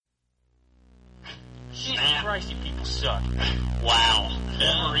Christ, you people suck. Wow.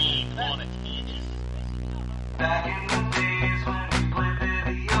 Wolverine on a tangent. Back in the days when we played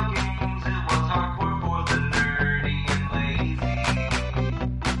video games, it was hardcore for the nerdy and lazy.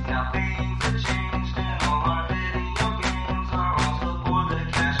 Now things have changed and all our video games are also for the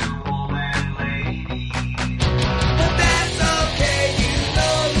casual and lady. But that's okay, you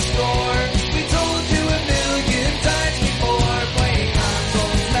know the score. We told you a million times before. Playing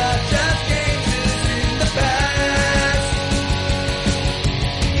consoles, not just games, is in the past.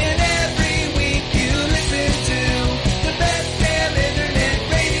 And every week you listen to the best damn internet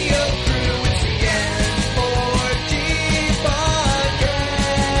radio crew. It's the N4G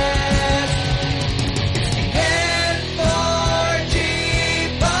podcast. It's the N4G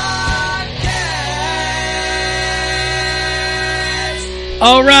podcast.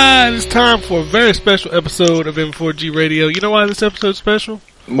 All right, it's time for a very special episode of M4G Radio. You know why this episode's special?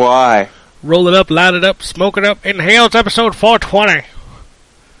 Why? Roll it up, light it up, smoke it up. Inhale, it's episode 420.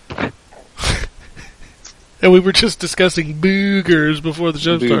 And we were just discussing boogers before the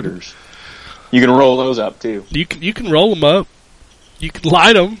show started. Boogers. You can roll those up too. You can roll them up. You can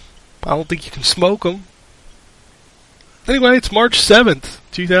light them. I don't think you can smoke them. Anyway, it's March 7th,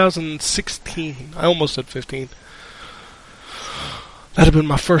 2016. I almost said 15. That'd have been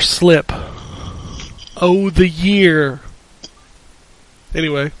my first slip. Oh, the year.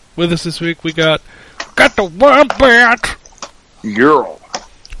 Anyway, with us this week we got the Wombat. Girl.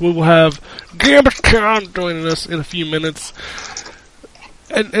 We will have Gambit Khan joining us in a few minutes.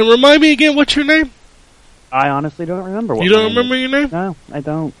 And remind me again, what's your name? I honestly don't remember what You my don't name remember is. your name? No, I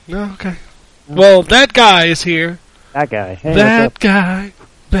don't. No, okay. Well, that guy is here. That guy. Hey, That what's guy.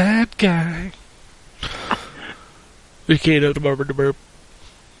 That guy. We can't have the burp the burp. up?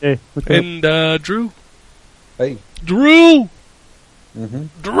 Hey, what's up? And Drew. Hey. Drew! Mm-hmm.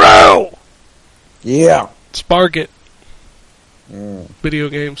 Drew! Yeah. Spark it. Video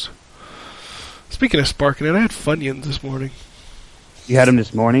games. Speaking of sparking it, I had Funyuns this morning. You had him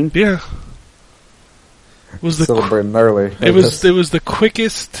this morning? Yeah. It was the Celebrating early. it was the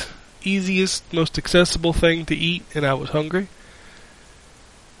quickest, easiest, most accessible thing to eat, and I was hungry.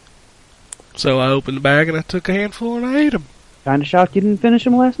 So I opened the bag and I took a handful and I ate them. Kind of shocked you didn't finish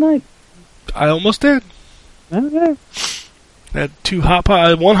him last night. I almost did. Okay. I had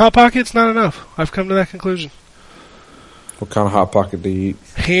one Hot Pocket's not enough. I've come to that conclusion. What kind of Hot Pocket do you eat?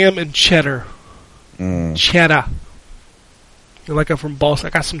 Ham and cheddar. Cheddar. You're like I'm from Boston. I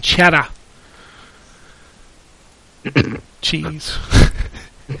got some cheddar. Cheese.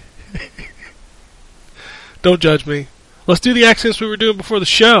 Don't judge me. Let's do the accents we were doing before the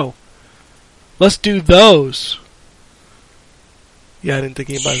show. Let's do those. Yeah, I didn't think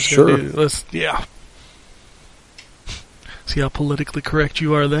anybody was going to do it. Yeah. See how politically correct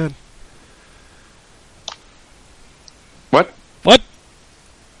you are then. What? What?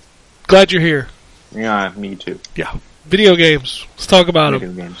 Glad you're here. Yeah, me too. Yeah. Video games. Let's talk about them.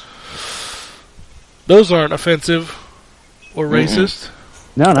 Video games. Those aren't offensive or racist.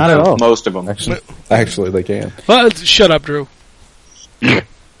 No, not at all. Most of them. Actually, they can. Well, shut up, Drew.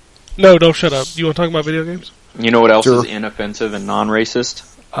 No, don't shut up. You want to talk about video games? You know what else Sure. is inoffensive and non-racist?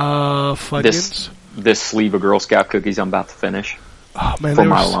 Funyuns. This sleeve of Girl Scout cookies I'm about to finish Oh, man. for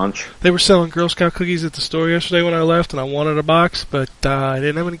my lunch. They were selling Girl Scout cookies at the store yesterday when I left, and I wanted a box, but I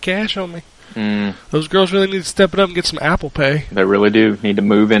didn't have any cash on me. Those girls really need to step it up and get some Apple Pay. They really do need to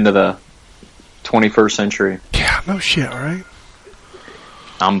move into the 21st century. Yeah, no shit, right?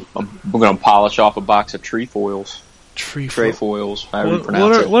 I'm going to polish off a box of trefoils. Trefoils. However you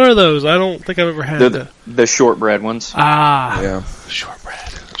pronounce it. What are those? I don't think I've ever had They're the shortbread ones. Yeah.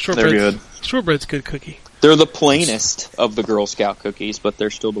 Shortbread. They're good. Shortbread's a good cookie. They're the plainest of the Girl Scout cookies, but they're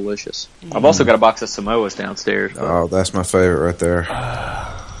still delicious. I've also got a box of Samoas downstairs. Oh, that's my favorite right there.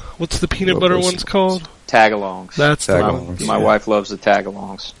 What's the peanut Love butter those. ones called? Tagalongs. That's the one. Tagalongs. My wife loves the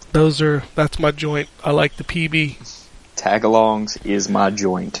Tagalongs. That's my joint. I like the PB. Tagalongs is my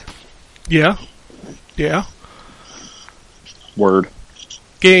joint. Yeah. Yeah. Word.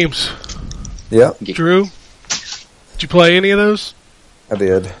 Games. Yep, Drew, did you play any of those? I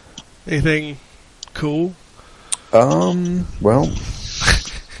did. Anything cool? Well,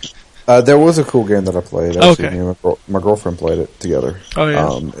 there was a cool game that I played. Actually, Okay. me and my girlfriend played it together. Oh,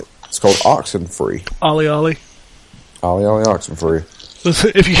 yeah. It's called Oxenfree. Ollie Ollie. Ollie Ollie Oxenfree.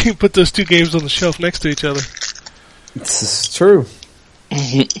 Listen, if you can put those two games on the shelf next to each other. It's true.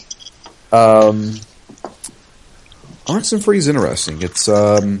 Oxenfree is interesting. It's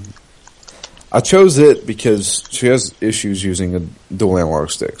I chose it because she has issues using dual analog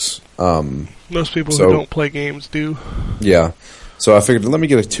sticks. Most people So- who don't play games do. Yeah. So I figured, let me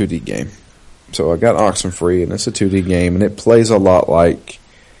get a 2D game. So I got Oxenfree, and it's a 2D game, and it plays a lot like,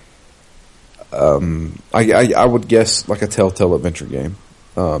 I would guess like a Telltale adventure game,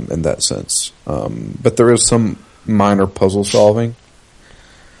 in that sense. But there is some minor puzzle solving.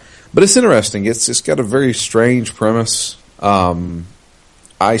 But it's interesting. It's got a very strange premise.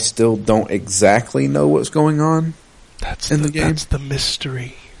 I still don't exactly know what's going on in the game. That's the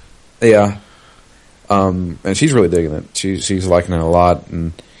mystery. Yeah. And she's really digging it. She's liking it a lot,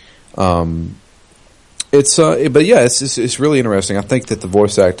 and but yeah, it's really interesting. I think that the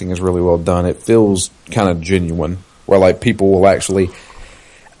voice acting is really well done. It feels kind of genuine, where like people will actually.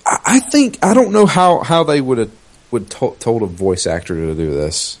 I don't know how they would told a voice actor to do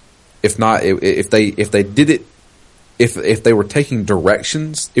this. If not, if they did it, if they were taking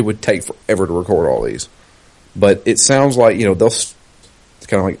directions, it would take forever to record all these. But it sounds like they'll kind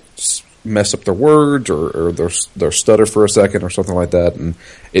of like mess up their words or they'll stutter for a second or something like that, and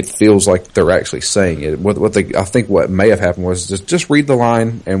it feels like they're actually saying it. I think what may have happened was just read the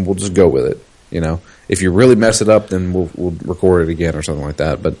line and we'll just go with it. If you really mess it up, then we'll record it again or something like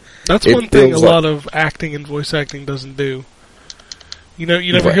that. But that's one thing a lot of acting and voice acting doesn't do. You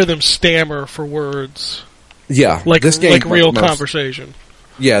never hear them stammer for words. Yeah, like real conversation.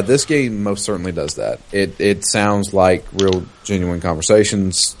 Yeah, this game most certainly does that. It sounds like real, genuine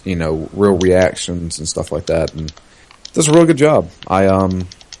conversations, real reactions and stuff like that, and it does a real good job. I'm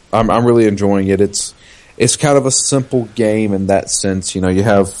really enjoying it. It's kind of a simple game in that sense.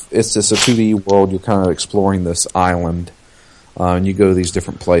 It's just a 2D world. You're kind of exploring this island, and you go to these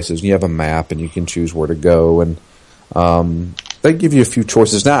different places. You have a map, and you can choose where to go, and they give you a few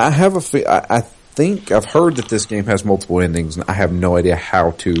choices. Now, I think I've heard that this game has multiple endings, and I have no idea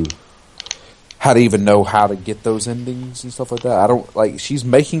how to even know how to get those endings and stuff like that. I don't she's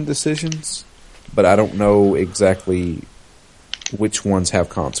making decisions, but I don't know exactly which ones have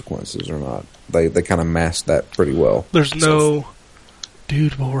consequences or not. They kind of mask that pretty well. There's no,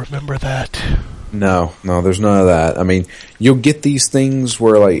 dude, we'll remember that. No, there's none of that. I mean, you'll get these things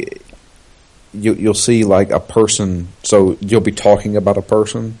where you'll see a person, so you'll be talking about a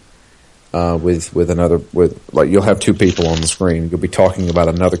person. You'll have two people on the screen. You'll be talking about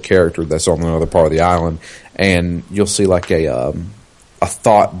another character that's on another part of the island, and you'll see a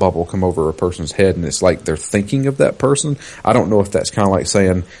thought bubble come over a person's head, and it's like they're thinking of that person. I don't know if that's kind of like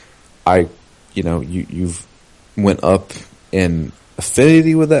saying, you've went up in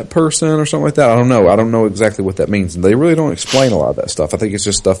affinity with that person or something like that. I don't know. I don't know exactly what that means, and they really don't explain a lot of that stuff. I think it's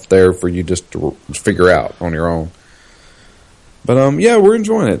just stuff there for you just to figure out on your own. But yeah, we're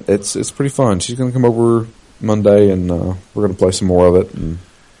enjoying it. It's pretty fun. She's going to come over Monday, and we're going to play some more of it and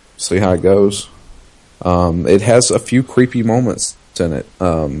see how it goes. It has a few creepy moments in it.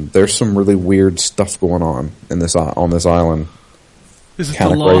 There's some really weird stuff going on on this island. Is it the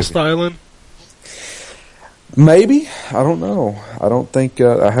Lost Island? Maybe. I don't know. I don't think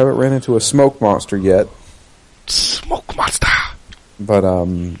I haven't ran into a smoke monster yet. Smoke monster. But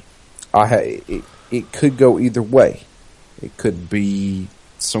it could go either way. It could be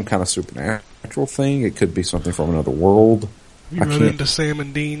some kind of supernatural thing. It could be something from another world. You run into Sam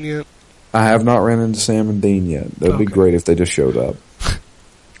and Dean yet? I have not ran into Sam and Dean yet. That'd be great if they just showed up.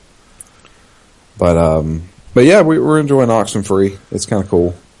 But yeah, we're enjoying Oxenfree. It's kind of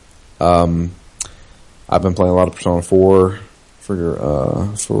cool. I've been playing a lot of Persona 4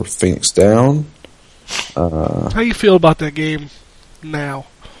 for Phoenix Down. How you feel about that game now?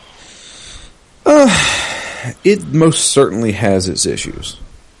 It most certainly has its issues.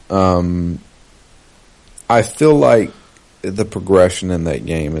 I feel like the progression in that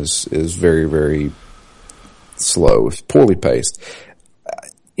game is very, very slow. It's poorly paced.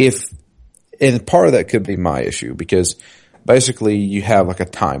 And part of that could be my issue, because basically you have a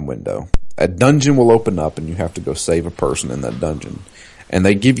time window. A dungeon will open up and you have to go save a person in that dungeon. And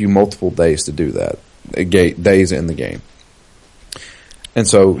they give you multiple days to do that. Days in the game. And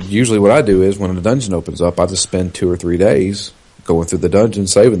so usually what I do is when the dungeon opens up, I just spend 2 or 3 days going through the dungeon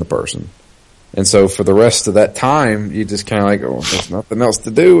saving the person. And so for the rest of that time, you just kind of there's nothing else to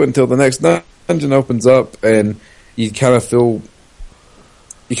do until the next dungeon opens up, and you kind of feel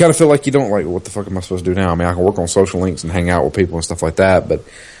like you don't what the fuck am I supposed to do now? I mean, I can work on social links and hang out with people and stuff like that, but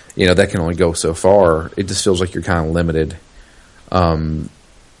that can only go so far. It just feels like you're kind of limited.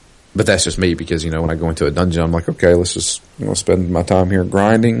 But that's just me, because, when I go into a dungeon, I'm like, okay, let's just, spend my time here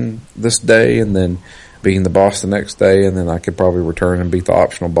grinding this day and then being the boss the next day, and then I could probably return and beat the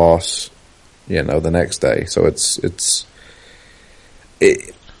optional boss, the next day. So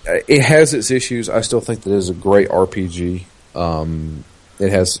it has its issues. I still think that it is a great RPG. It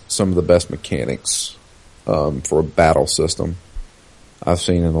has some of the best mechanics for a battle system I've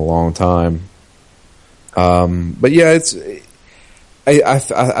seen in a long time. But yeah,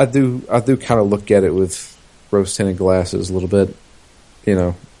 I do kind of look at it with rose tinted glasses a little bit.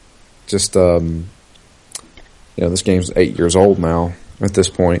 Just this game's 8 years old now at this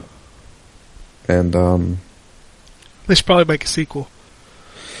point, and They should probably make a sequel.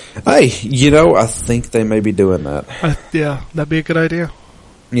 hey, I think they may be doing that. Yeah, that'd be a good idea.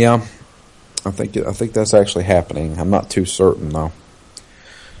 Yeah, I think that's actually happening. I'm not too certain though.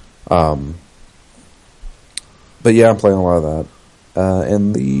 But yeah, I'm playing a lot of that.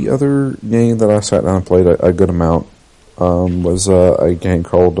 And the other game that I sat down and played a good amount was a game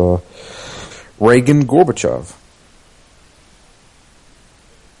called Reagan Gorbachev,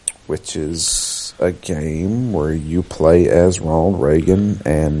 which is a game where you play as Ronald Reagan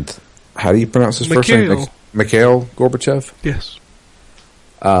and how do you pronounce his first name? Mikhail Gorbachev. Yes.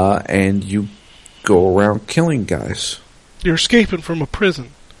 And you go around killing guys. You're escaping from a prison.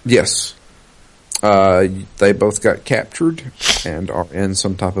 Yes. They both got captured and are in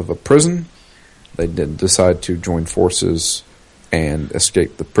some type of a prison. They did decide to join forces and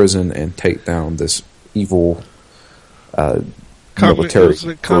escape the prison and take down this evil military Was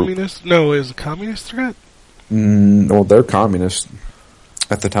it communist? No, it was a communist threat? Well, they're communist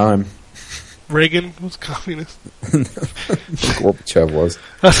at the time. Reagan was communist. Gorbachev was.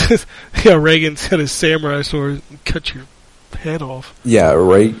 Yeah, Reagan's got his samurai sword and cut your head off. Yeah,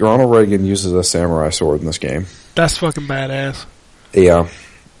 Ronald Reagan uses a samurai sword in this game. That's fucking badass. Yeah.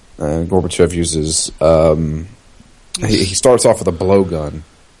 And Gorbachev uses... he starts off with a blowgun.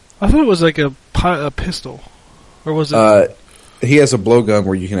 I thought it was like a pistol. Or was it... He has a blowgun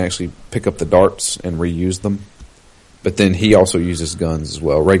where you can actually pick up the darts and reuse them. But then he also uses guns as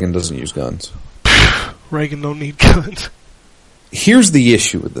well. Reagan doesn't use guns. Reagan don't need guns. Here's the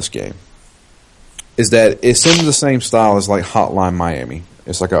issue with this game. Is that it's in the same style as like Hotline Miami.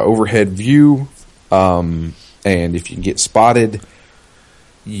 It's like an overhead view. And if you get spotted,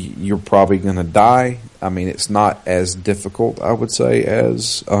 you're probably going to die. I mean, it's not as difficult, I would say,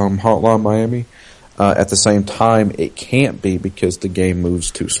 as Hotline Miami. At the same time, it can't be because the game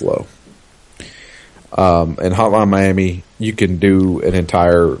moves too slow. In Hotline Miami, you can do an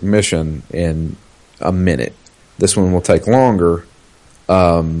entire mission in a minute. This one will take longer,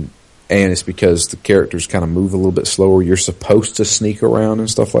 and it's because the characters kind of move a little bit slower. You're supposed to sneak around and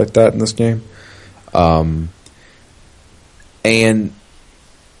stuff like that in this game. And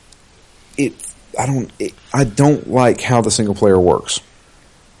I don't like how the single player works.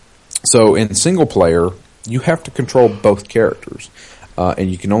 So in single player, you have to control both characters.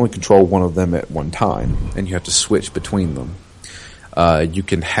 And you can only control one of them at one time, and you have to switch between them. You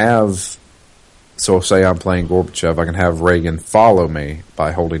can have, so say I'm playing Gorbachev, I can have Reagan follow me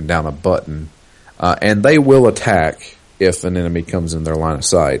by holding down a button, and they will attack if an enemy comes in their line of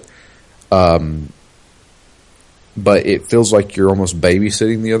sight. But it feels like you're almost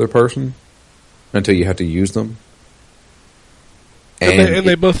babysitting the other person until you have to use them. And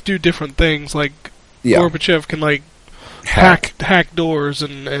they both do different things, like Gorbachev can like hack doors,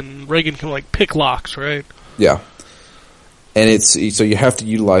 and Reagan can like pick locks, right? Yeah. And so you have to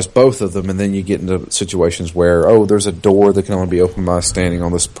utilize both of them, and then you get into situations where, there's a door that can only be opened by standing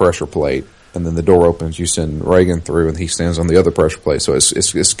on this pressure plate, and then the door opens, you send Reagan through, and he stands on the other pressure plate. So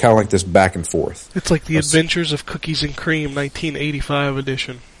it's kind of like this back and forth. It's like the Adventures of Cookies and Cream, 1985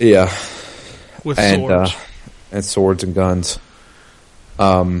 edition. Yeah. With swords. And swords and guns.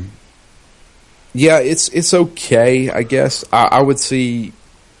 Yeah, it's okay, I guess. I would see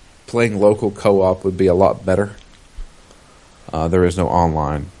playing local co-op would be a lot better. There is no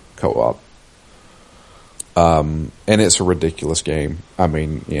online co-op. And it's a ridiculous game. I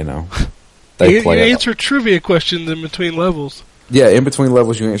mean, they you answer trivia questions in between levels. Yeah, in between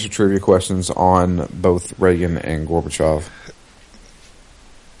levels you answer trivia questions on both Reagan and Gorbachev.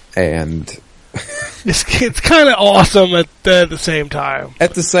 And it's kind of awesome at the same time.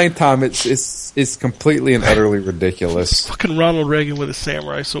 At the same time, it's completely and utterly ridiculous. Fucking Ronald Reagan with a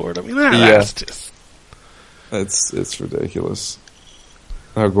samurai sword. I mean, that's just... It's ridiculous.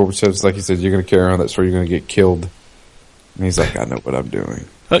 Gorbachev's like he said, you're going to carry on, that's where you're going to get killed. And he's like, I know what I'm doing.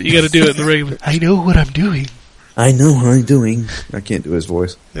 Oh, you got to do it in the Reagan. I know what I'm doing. I know what I'm doing. I can't do his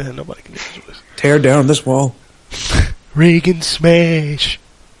voice. Yeah, nobody can do his voice. Tear down this wall. Reagan smash.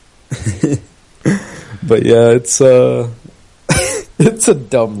 But yeah, it's it's a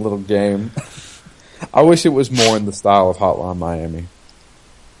dumb little game. I wish it was more in the style of Hotline Miami.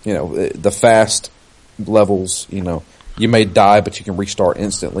 The fast levels, you may die, but you can restart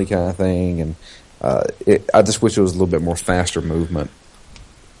instantly kind of thing. And I just wish it was a little bit more faster movement.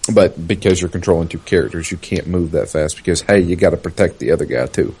 But because you're controlling two characters, you can't move that fast because, hey, you got to protect the other guy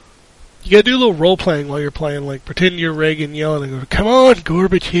too. You gotta do a little role playing while you're playing, like pretend you're Reagan yelling and go, "Come on,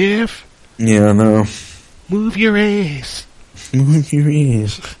 Gorbachev, Yeah, I know. move your ass." Move your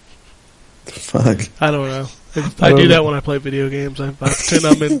ears. The fuck. I don't know. I do that when I play video games. I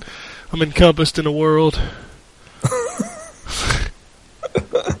pretend I'm encompassed in a world.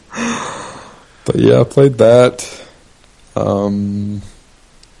 But yeah, I played that. I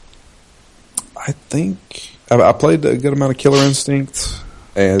think I played a good amount of Killer Instinct,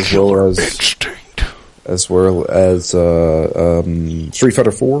 as well as Street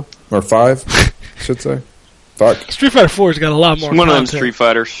Fighter 4 or 5, I should say. Fuck. Street Fighter 4's got a lot more. One of them content. Street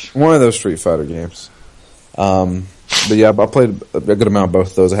Fighters. One of those Street Fighter games. But yeah, I played a good amount of both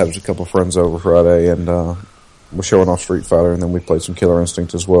of those. I had a couple of friends over Friday, and we're showing off Street Fighter, and then we played some Killer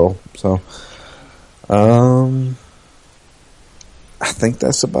Instinct as well. So, I think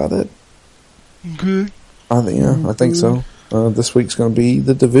that's about it. Okay. I think so. This week's going to be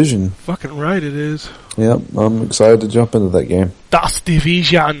The Division. Fucking right it is. Yep, I'm excited to jump into that game. Das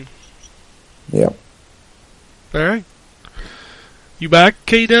Division. Yep. Alright. You back,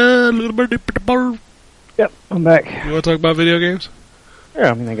 Kada? Yep, I'm back. You want to talk about video games? Sure,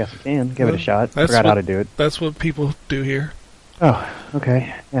 I mean, I guess I can. Give it a shot. That's Forgot how what- to do it. That's what people do here. Oh,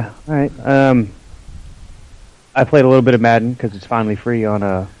 okay. Yeah, alright. I played a little bit of Madden because it's finally free on,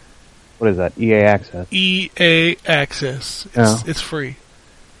 what is that? EA Access. EA Access. It's free.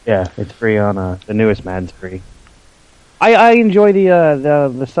 Yeah, it's free on, the newest Madden's free. I enjoy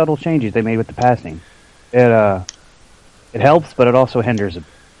the subtle changes they made with the passing. It helps, but it also hinders it.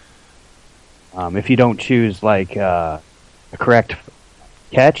 If you don't choose, like, a correct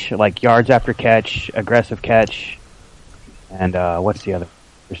catch, like yards after catch, aggressive catch, and, what's the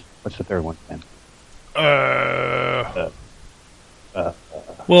third one then?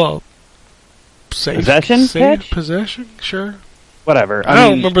 Well, safe, Possession catch? Possession, sure. Whatever. I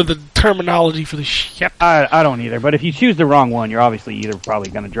don't remember the terminology for the shit. I don't either, but if you choose the wrong one, you're obviously either probably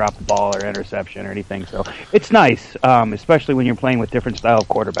going to drop the ball or interception or anything, so it's nice, especially when you're playing with different style of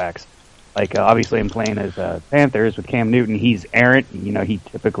quarterbacks. Like, obviously I'm playing as Panthers with Cam Newton. He's errant. He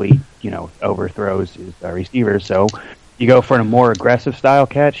typically, overthrows his receivers, so you go for a more aggressive style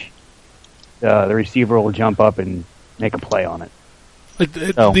catch, the receiver will jump up and make a play on it. Like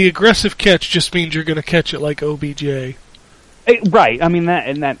the aggressive catch just means you're going to catch it like OBJ. Right. I mean,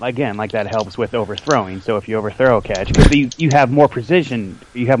 that helps with overthrowing. So if you overthrow a catch, because you have more precision,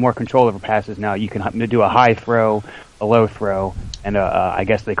 you have more control over passes now. You can do a high throw, a low throw, and I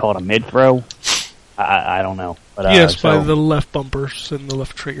guess they call it a mid throw. I don't know. But, yes, by the left bumpers and the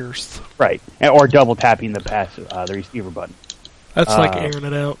left triggers. Right. Or double tapping the pass, the receiver button. That's like airing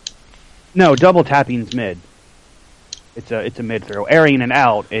it out. No, double tapping's mid. It's a mid throw. Airing it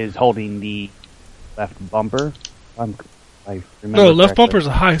out is holding the left bumper. I remember No, left correctly. bumper's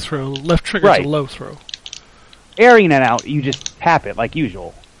a high throw. Left trigger's Right. a low throw. Airing it out, you just tap it like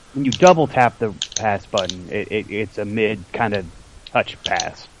usual. When you double tap the pass button, it's a mid kind of touch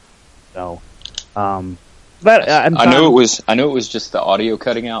pass. So, but I know it was just the audio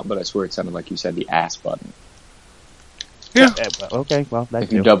cutting out, but I swear it sounded like you said the ass button. Yeah, okay. Well,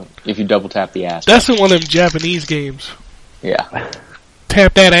 that's If you double tap the ass, that's in one of them Japanese games. yeah,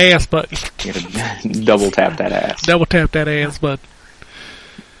 Tap that ass button. you gotta double tap that ass. Double tap that ass button.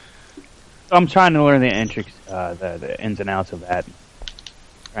 I'm trying to learn the the ins and outs of that.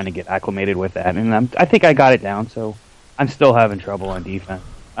 Trying to get acclimated with that, and I think I got it down. So I'm still having trouble on defense.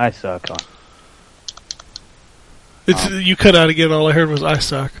 I suck. You cut out again. All I heard was "I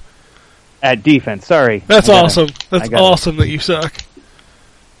suck." At defense, sorry. That's I got it. awesome. That's I got it. awesome that you suck.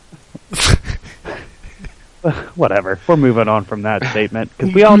 Whatever. We're moving on from that statement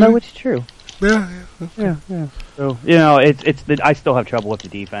because we all know it's true. Yeah. Yeah. So I still have trouble with the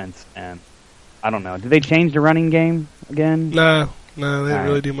defense, and I don't know. Did they change the running game again? No, they didn't Alright.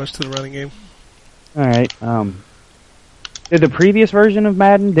 really do much to the running game. All right. Did the previous version of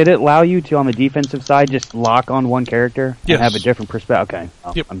Madden, did it allow you to, on the defensive side, just lock on one character Yes. and have a different perspective? Okay.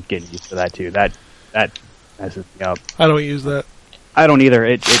 Well, Yep. I'm getting used to that too. That messes me up. I don't use that. I don't either.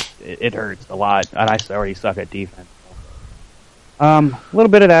 It hurts a lot, and I already suck at defense. A little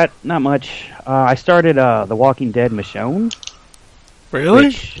bit of that, not much. I started The Walking Dead Michonne.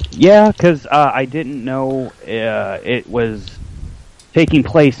 Really? Yeah, because I didn't know it was taking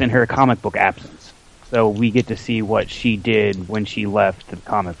place in her comic book absence. So we get to see what she did when she left the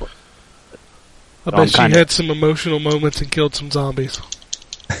comic book. I So bet I'm she kinda- had some emotional moments and killed some zombies.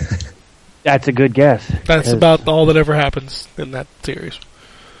 That's a good guess. That's 'cause, about all that ever happens in that series.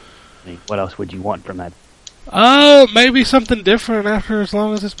 I mean, what else would you want from that? Maybe something different after as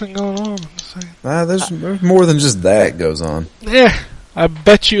long as it's been going on. I'm just saying. There's more than just that goes on. Yeah, I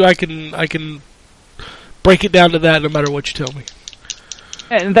bet you I can break it down to that no matter what you tell me.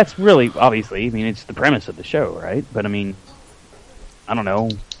 And that's really, obviously, I mean, it's the premise of the show, right? But I mean, I don't know.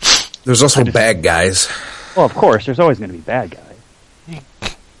 There's also bad guys. Well, of course, there's always going to be bad guys.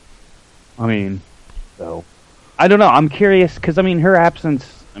 I mean, so I don't know. I'm curious because I mean, her absence.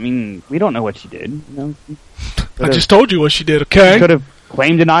 I mean, we don't know what she did. You know, I just told you what she did. Okay. Could have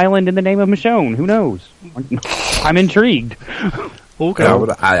claimed an island in the name of Michonne. Who knows? I'm intrigued. Okay. I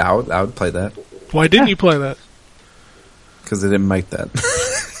would play that Why didn't you play that? because they didn't make that.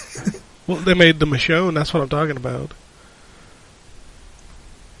 Well, they made the Michonne. That's what I'm talking about.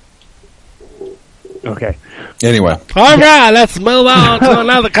 Okay. Anyway, All right, let's move on to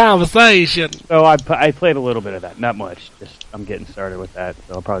another conversation. So I played a little bit of that, not much. Just I'm getting started with that,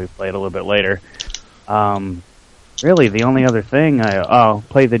 so I'll probably play it a little bit later. Really, the only other thing I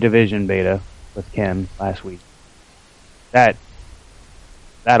played the Division beta with Ken last week. That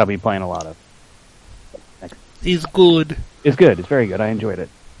I'll be playing a lot of. He's good. It's good. It's very good. I enjoyed it.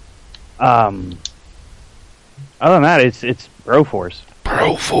 Other than that, it's Broforce.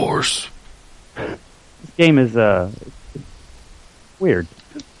 Broforce. This game is weird.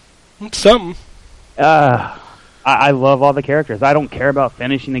 It's something. I love all the characters. I don't care about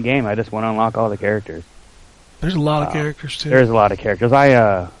finishing the game. I just want to unlock all the characters. There's a lot of characters too. There's a lot of characters.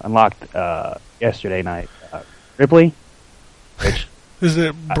 I unlocked yesterday night Ripley. Which Isn't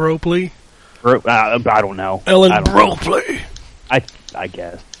it Bropley? I don't know. Ellen I don't know. Bropley. I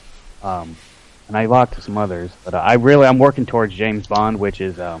guess. And I locked some others, but I'm working towards James Bond, which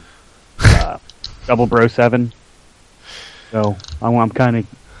is 007. So I'm kind of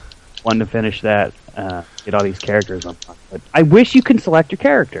wanting to finish that, get all these characters unlocked. But I wish you can select your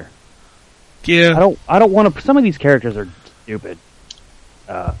character. Yeah. I don't want to. Some of these characters are stupid.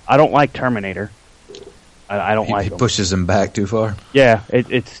 I don't like Terminator. I don't like he him. pushes him back too far. Yeah,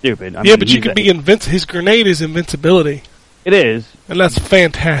 it's stupid. I Yeah, mean, but you can be his grenade is invincibility. It is. And that's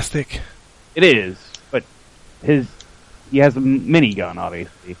fantastic. It is. But he has a minigun,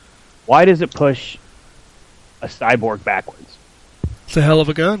 obviously. Why does it push a cyborg backwards? It's a hell of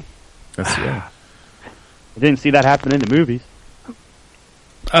a gun. I didn't see that happen in the movies.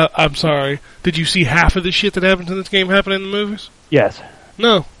 I'm sorry. Did you see half of the shit that happens in this game happen in the movies? Yes.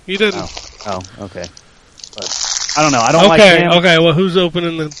 No, you didn't. Oh, okay. But I don't know. I don't like him. Okay, well, who's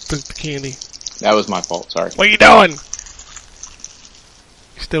opening the candy? That was my fault. Sorry. What are you doing? You're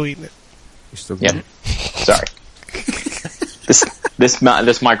still eating it. You're still Yeah. good. Sorry.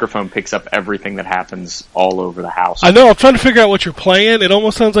 This microphone picks up everything that happens all over the house. I know, I'm trying to figure out what you're playing. It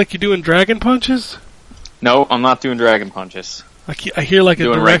almost sounds like you're doing Dragon Punches. No, I'm not doing dragon punches. I hear like I'm a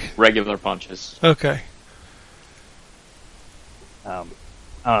doing direct... regular punches. Okay. I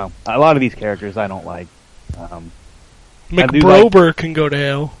don't know. A lot of these characters I don't like. McBrober can go to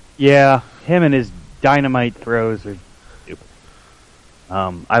hell. Yeah, him and his dynamite throws are stupid.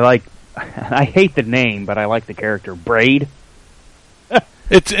 I hate the name, but I like the character Braid.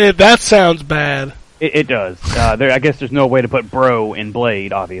 That sounds bad. It does. I guess there's no way to put Bro in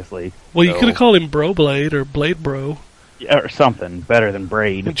Blade, obviously. Well, you could have called him Broblade or Blade Bro. Or something better than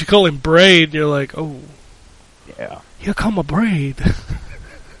Braid. But you call him Braid, you're like, oh, Yeah. here come a braid.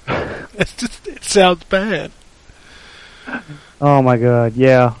 It sounds bad. Oh my god,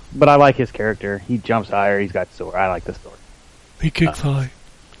 yeah. But I like his character. He jumps higher, he's got sword. I like the sword. He kicks high.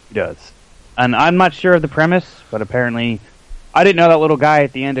 He does. And I'm not sure of the premise, but apparently I didn't know that little guy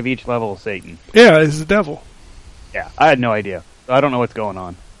at the end of each level is Satan. Yeah, he's the devil. Yeah, I had no idea. So I don't know what's going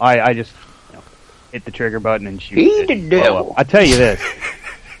on. I just hit the trigger button and shoot. He's it. the devil. I tell you this: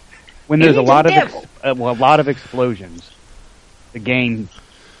 when there's a He's lot the of a lot of explosions, the game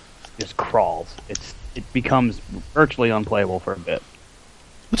just crawls. It becomes virtually unplayable for a bit.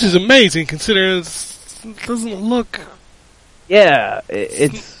 Which is amazing, considering it doesn't look... Yeah,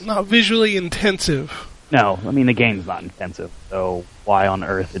 it's not visually intensive. no. I mean, the game's not intensive, so why on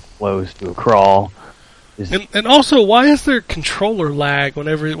earth it slows to a crawl? And also, why is there controller lag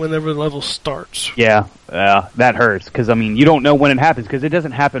whenever the level starts? Yeah, that hurts because I mean you don't know when it happens because it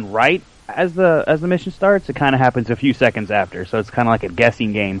doesn't happen right as the mission starts. It kind of happens a few seconds after, so it's kind of like a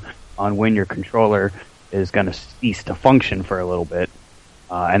guessing game on when your controller is going to cease to function for a little bit,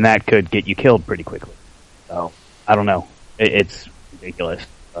 and that could get you killed pretty quickly. So I don't know. It's ridiculous.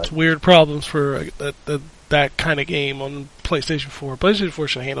 It's weird problems for that kind of game on PlayStation 4. PlayStation 4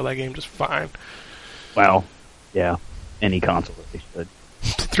 should handle that game just fine. Well, yeah, any console they should.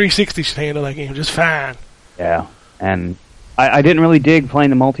 360 should handle that game just fine. Yeah, and I didn't really dig playing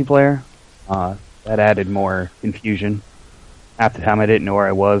the multiplayer. That added more confusion. Half the time I didn't know where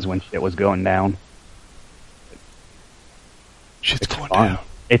I was when shit was going down. Shit's going fun.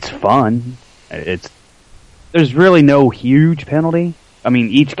 It's fun. There's really no huge penalty. I mean,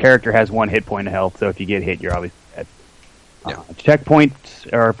 each character has 1 hit point of health, so if you get hit, you're obviously dead.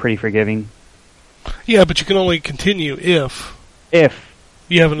 Checkpoints are pretty forgiving. Yeah, but you can only continue if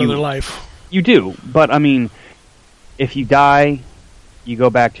you have another life. You do, but I mean, if you die, you go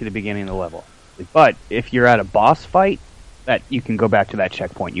back to the beginning of the level. But if you're at a boss fight, that you can go back to that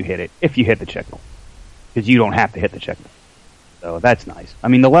checkpoint. You hit it if you hit the checkpoint, because you don't have to hit the checkpoint. So that's nice. I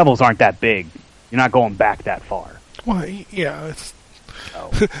mean, the levels aren't that big. You're not going back that far. Well, yeah, it's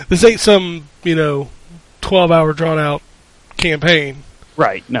this ain't some 12-hour drawn-out campaign.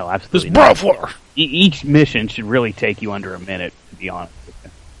 Right? No, absolutely. This Brofler. Each mission should really take you under a minute, to be honest with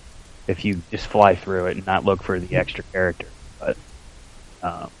you, if you just fly through it and not look for the extra character. But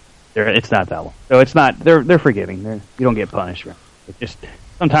it's not that long, so it's not. They're forgiving. You don't get punished. It just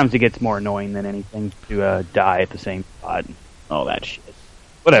sometimes it gets more annoying than anything to die at the same spot and all that shit.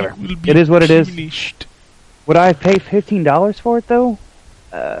 Whatever. It is what it is. Punished. Would I pay $15 for it though?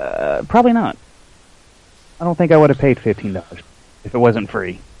 Probably not. I don't think I would have paid $15 if it wasn't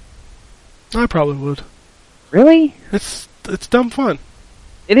free. I probably would. Really? It's dumb fun.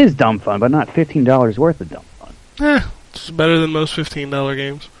 It is dumb fun, but not $15 worth of dumb fun. It's better than most $15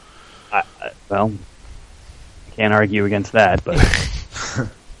 games. Well, I can't argue against that, but I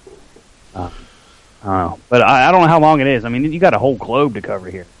don't know. But I don't know how long it is. I mean, you got a whole globe to cover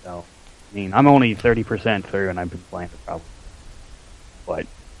here, so I mean, I'm only 30% through, and I've been playing for probably, what,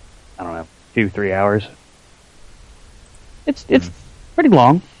 I don't know, 2-3 hours. It's pretty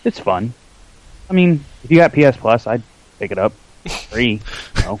long. It's fun. I mean, if you got PS Plus, I'd pick it up free.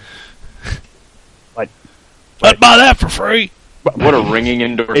 But I'd buy that for free. What a ringing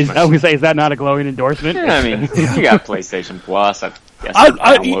endorsement. I was going to say, is that not a glowing endorsement? Yeah, I mean, you got PlayStation Plus. I guess I'd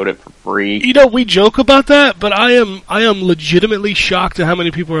download it for free. We joke about that, but I am legitimately shocked at how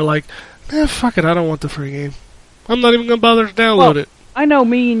many people are like, fuck it, I don't want the free game. I'm not even going to bother to download it. I know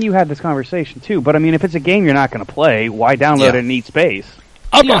me and you had this conversation too, but I mean, if it's a game you're not going to play, why download it and need space?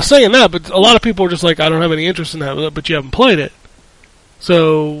 I'm not saying that, but a lot of people are just like, I don't have any interest in that, but you haven't played it.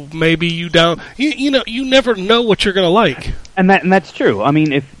 So maybe you you never know what you're going to like. And that's true. I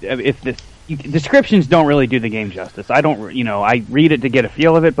mean, if descriptions don't really do the game justice. I don't, I read it to get a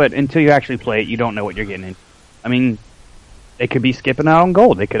feel of it, but until you actually play it, you don't know what you're getting into. I mean, they could be skipping out on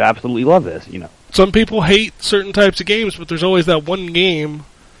gold. They could absolutely love this, Some people hate certain types of games, but there's always that one game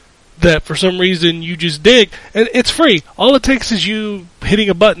that for some reason you just dig, and it's free. All it takes is you hitting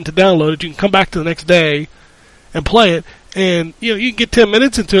a button to download it. You can come back to the next day and play it, and you can get 10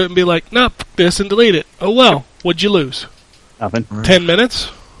 minutes into it and be like, "Nope, this," and delete it. Oh well, what'd you lose? Nothing. 10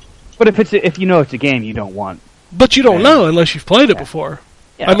 minutes. But if it's a game you don't want, but you don't know unless you've played it before.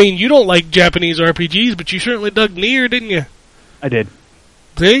 Yeah. I mean, you don't like Japanese RPGs, but you certainly dug Nier, didn't you? I did.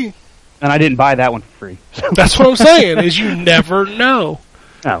 See? And I didn't buy that one for free. That's what I'm saying, is you never know.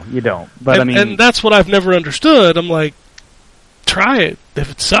 No, you don't. But and that's what I've never understood. I'm like, try it.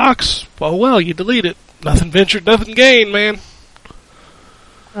 If it sucks, oh well, you delete it. Nothing ventured, nothing gained, man.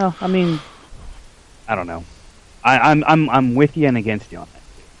 Well, I mean, I don't know. I'm with you and against you on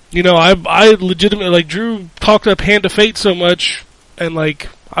that. I legitimately, Drew talked up Hand of Fate so much, and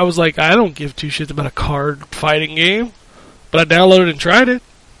I was like, I don't give two shits about a card fighting game, but I downloaded and tried it.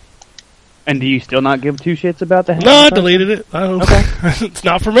 And do you still not give two shits about the? No, I deleted it. I don't. Okay. It's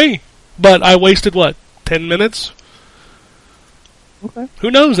not for me. But I wasted 10 minutes. Okay. Who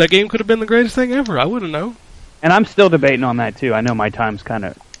knows? That game could have been the greatest thing ever. I wouldn't know. And I'm still debating on that too. I know my time's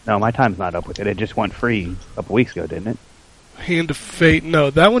my time's not up with it. It just went free a couple weeks ago, didn't it? Hand of Fate. No,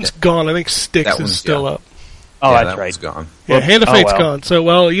 that one's gone. I think Styx is still up. Oh, yeah, that's right. One's gone. Yeah, Hand of Fate's gone. So,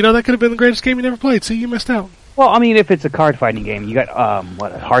 that could have been the greatest game you never played. See, you missed out. Well, I mean, if it's a card fighting game, you got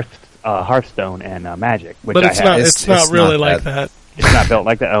Hearthstone and Magic, which but it's not really like that. It's not built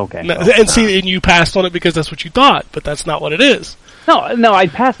like that. Okay. No, and you passed on it because that's what you thought, but that's not what it is. No, I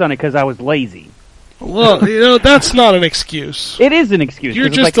passed on it because I was lazy. Well, that's not an excuse. It is an excuse. You're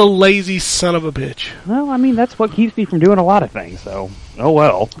just a lazy son of a bitch. Well, I mean, that's what keeps me from doing a lot of things. So, oh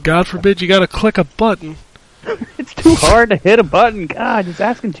well. God forbid you got to click a button. It's too hard to hit a button. God, it's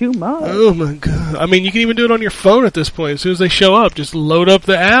asking too much. Oh my God! I mean, you can even do it on your phone at this point. As soon as they show up, just load up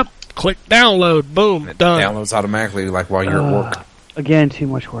the app, click download, boom, It done. downloads automatically, while you're at work. Again, too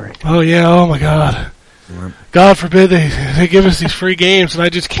much work. Oh yeah! Oh my God! God forbid they give us these free games, and I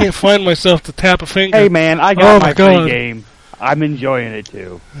just can't find myself to tap a finger. Hey man, I got my free game. I'm enjoying it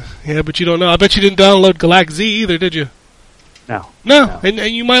too. Yeah, but you don't know. I bet you didn't download Galax Z either, did you? No. And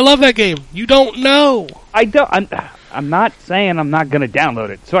you might love that game. You don't know. I don't. I'm not saying I'm not going to download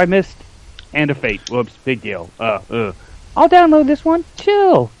it. So I missed Hand of Fate. Whoops, big deal. I'll download this one.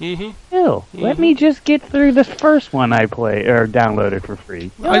 Chill. Mm-hmm. Chill. Let me just get through this first one I play or downloaded for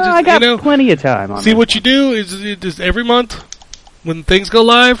free. I got just- plenty of time on See, this what you do is just every month when things go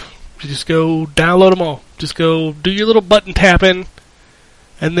live, you just go download them all. Just go do your little button tapping,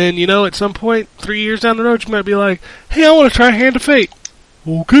 and then at some point, 3 years down the road, you might be like, "Hey, I want to try Hand of Fate."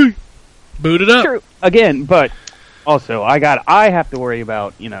 Okay, boot it up. True. Again, but also I have to worry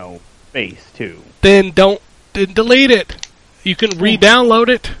about, space too. Then then delete it. You can re-download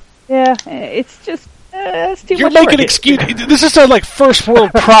it. Yeah, it's just it's too You're much making work. excuse. This is like first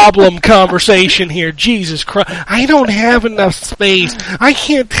world problem conversation here. Jesus Christ! I don't have enough space. I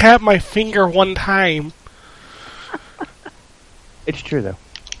can't tap my finger one time. It's true though.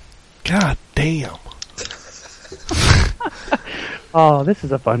 God damn. Oh, this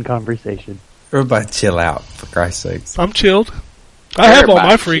is a fun conversation. Everybody chill out, for Christ's sakes. I'm chilled. I have all my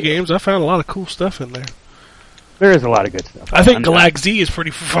Everybody free should. games. I found a lot of cool stuff in there. There is a lot of good stuff. I think I'm Galax Z is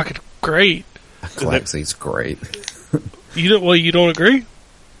pretty fucking great. Galaxy's great. You don't? Well, you don't agree?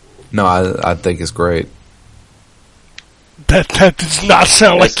 No, I think it's great. That does not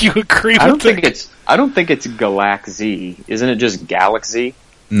sound like you agree with I don't think it. I don't think it's Galaxy. Isn't it just Galaxy?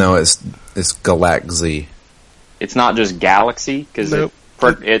 No, it's Galaxy. It's not just Galaxy because Nope.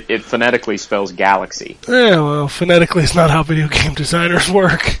 it phonetically spells Galaxy. Yeah, well, phonetically, it's not how video game designers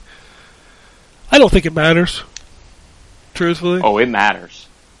work. I don't think it matters. Truthfully, Oh, it matters.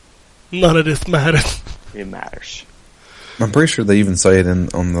 none of this matters. It matters. I'm pretty sure they even say it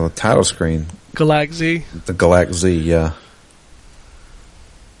on the title screen. Galax Z. The Galaxy, yeah.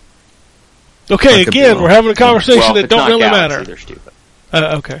 Okay, I could be again, wrong. we're having a conversation Well, if that it's don't not really Galaxy, matter. They're stupid.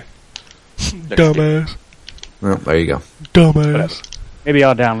 Okay. They're Dumbass. Well, there you go. Dumbass. Maybe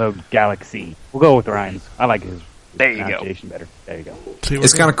I'll download Galaxy. We'll go with Ryan's. I like his There you go. pronunciation better. There you go. See what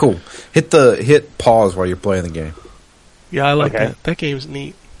It's kind of cool. Hit pause while you're playing the game. Yeah, I like Okay. that. That game's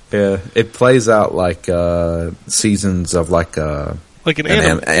neat. Yeah, it plays out like seasons of like Like an an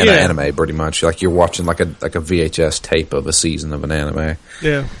anime. Yeah. anime, pretty much. Like you're watching like a VHS tape of a season of an anime.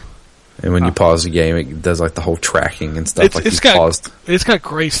 Yeah. And when you pause the game, it does like the whole tracking and stuff. Like It's you got paused. it's got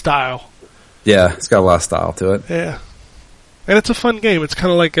great style. Yeah, it's got a lot of style to it. Yeah. And it's a fun game. It's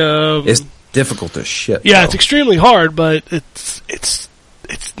kind of like It's difficult as shit. yeah, though. it's extremely hard, but it's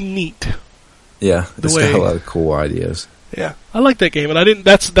neat. Yeah, it's way- got a lot of cool ideas. Yeah, I like that game, and I didn't.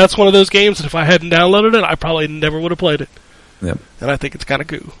 That's one of those games that if I hadn't downloaded it, I probably never would have played it. Yep. And I think it's kind of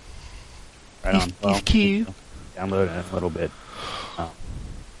cool. Right on. Well, He's cute. download it a little bit.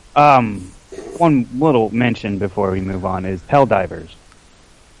 One little mention before we move on is Helldivers.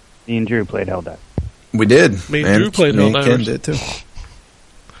 Me and Drew played Helldivers. We did. Me and Drew played me and Ken Helldivers. did too.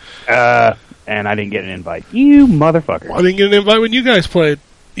 And I didn't get an invite. You motherfucker. I didn't get an invite when you guys played.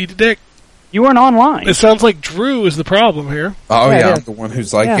 Eat a dick. You weren't online. It sounds like Drew is the problem here. Oh Yeah, yeah, yeah. I'm the one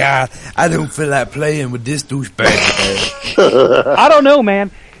who's like, Yeah. God, I don't feel like playing with this douchebag. I don't know,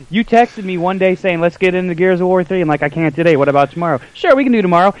 man. You texted me one day saying, let's get into Gears of War 3. I'm like, I can't today. What about tomorrow? Sure, we can do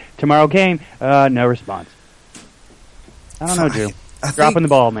tomorrow. Tomorrow came. No response. I don't know, Drew. Dropping the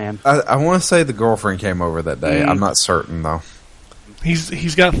ball, man. I want to say the girlfriend came over that day. I'm not certain though.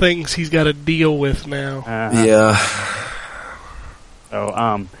 He's got things he's got to deal with now. Yeah,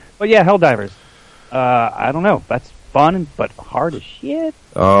 So, but yeah, Helldivers. I don't know. That's fun, but hard as shit.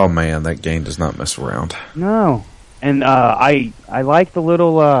 oh man, that game does not mess around. No. And I like the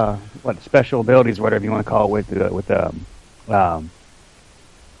little what special abilities, whatever you want to call it, with help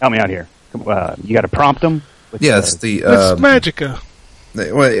me out here. You got to prompt them. With Yeah, it's the It's Magica.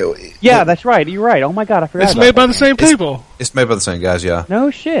 yeah, that's right. You're right. Oh my god, I forgot. It's about made by that the same game. people. it's made by the same guys. Yeah, No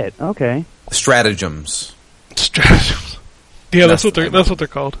shit. Okay. Stratagems. Stratagems. Yeah, that's That's what the they're name of what they're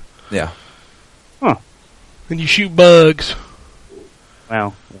called. Yeah, And you shoot bugs,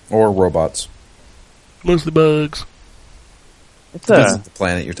 Well, or robots. mostly bugs. it's This is the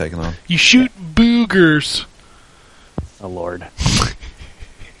planet you're taking on. You shoot boogers. oh lord.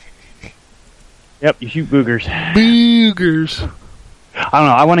 Yep, you shoot boogers. Boogers. I don't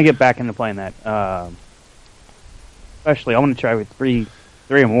know. I want to get back into playing that. Especially, I want to try with three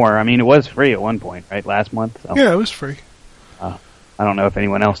or more. I mean, it was free at one point, right? Last month. So Yeah, it was free. I don't know if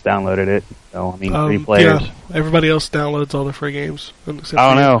anyone else downloaded it. So I mean, 3 players. Yeah, everybody else downloads all their free games. except I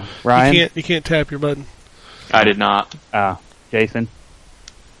don't for you. know, Ryan. You can't tap your button. I did not. Jason.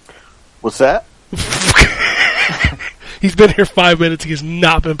 What's that? He's been here 5 minutes. He has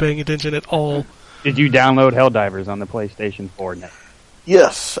not been paying attention at all. Did you download Helldivers on the PlayStation 4 net?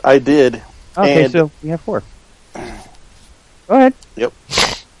 Yes, I did. Okay, And- so we have 4. Go ahead. Yep.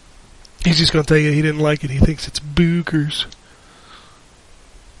 He's just going to tell you he didn't like it. He thinks it's boogers.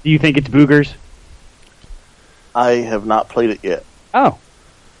 Do you think it's boogers? I have not played it yet. Oh,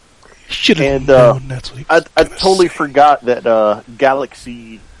 Should have And, known that's what he was I gonna totally say. forgot that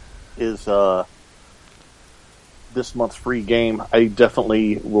Galaxy is this month's free game. I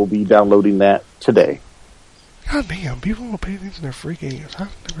definitely will be downloading that today. God damn, people will pay attention to their free games. I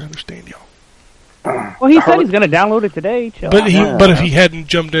never understand y'all. well, he said he's going to download it today. Chill But out. but if he hadn't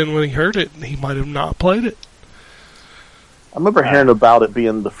jumped in when he heard it, he might have not played it. I remember hearing about it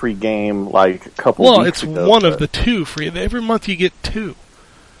being the free game like a couple Well, weeks it's ago. one of but- the two free. Every month you get two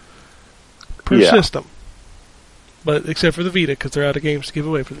per Yeah. system. But except for the Vita, because they're out of games to give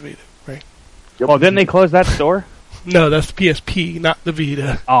away for the Vita, right? Well, didn't they close that store? No, that's the PSP, not the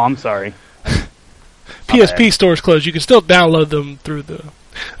Vita. Oh, I'm sorry. PSP stores closed. You can still download them through the...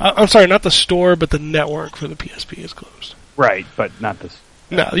 I'm sorry, not the store, but the network for the PSP is closed. Right, but not this.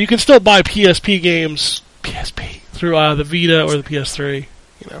 No, you can still buy PSP games, through the Vita or the PS3,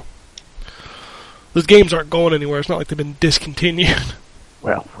 you know. Those games aren't going anywhere. It's not like they've been discontinued.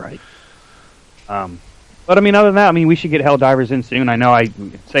 Well, right. But I mean, other than that, I mean, we should get Helldivers in soon. I know I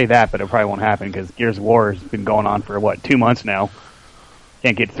say that, but it probably won't happen because Gears of War has been going on for, 2 months now.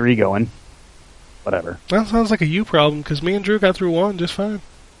 Can't get 3 going. Whatever. That sounds like a you problem, because me and Drew got through 1 just fine.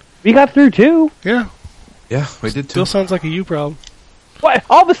 We got through 2. Yeah, Yeah, we did too. still sounds like a you problem. What?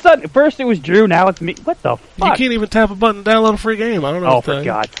 All of a sudden, first it was Drew, now it's me. What the You fuck? can't even tap a button to download a free game. I don't know. Oh, what for the-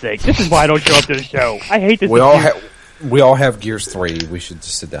 God's sake. This is why I don't show up to the show. I hate this. We all excuse. we all have Gears 3. We should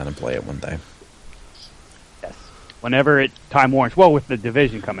just sit down and play it one day. Yes. Whenever time warrants. Well, with the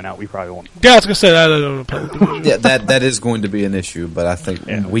Division coming out, we probably won't. Yeah, I was gonna say that I don't want to play the Division. Yeah, that is going to be an issue, but I think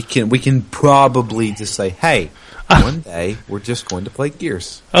Yeah. we can probably just say, hey, one day we're just going to play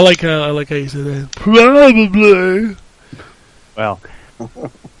Gears. I like how you said that. Probably. Well,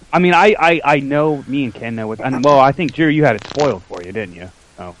 I mean, I know me and Ken know what. Well, I think, Drew, you had it spoiled for you, didn't you?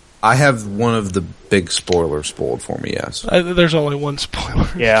 Oh. I have one of the big spoilers spoiled for me, yes. There's only one spoiler.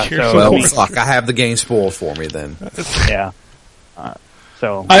 Yeah, Gears so- of Well, War. fuck, I have the game spoiled for me then. Yeah.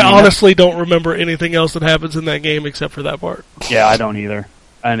 So I mean, honestly don't remember anything else that happens in that game except for that part. yeah, I don't either.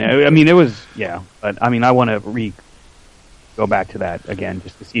 And I mean, it was but I mean, I want to go back to that again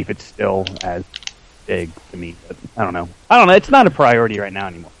just to see if it's still as big to me. But I don't know. It's not a priority right now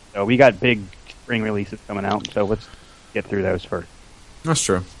anymore. So we got big spring releases coming out. So let's get through those first. That's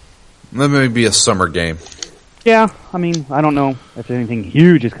true. That may be a summer game. Yeah, I mean, I don't know if anything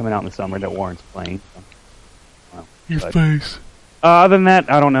huge is coming out in the summer that warrants playing. So. Well, Your but- face. Other than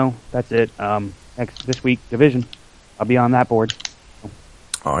that, I don't know. That's it. This week, Division. I'll be on that board.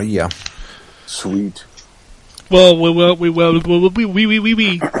 Oh, yeah. Sweet. Well, we welcome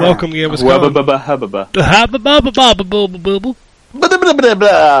Gamers Wubba-bubba-hubba-ba. Blah, blah, blah, blah,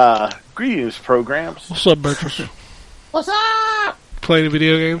 blah. Greetings, programs. What's up, Bertrand? What's up? Playing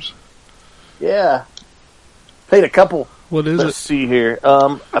video games? Yeah. Played a couple. What is Let's see here.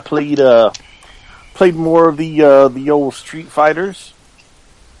 I played more of the old Street Fighters.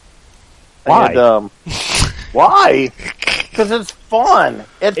 Why? And, why? Because it's fun.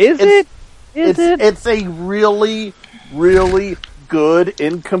 Is It's a really, really good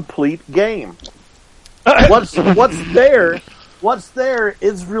and complete game. What's there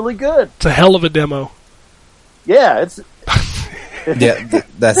is really good. It's a hell of a demo. Yeah, it's Yeah,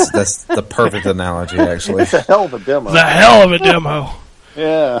 that's the perfect analogy, actually. it's a hell of a demo. The hell of a demo.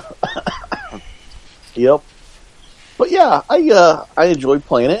 Yeah. Yep. But yeah, I enjoyed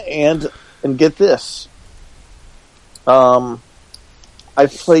playing it and get this. I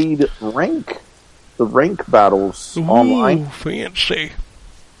played the rank battles online. Ooh, fancy.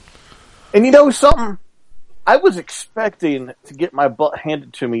 And you know something? I was expecting to get my butt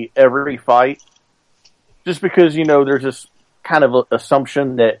handed to me every fight. Just because, there's this kind of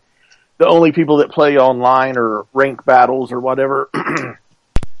assumption that the only people that play online or rank battles or whatever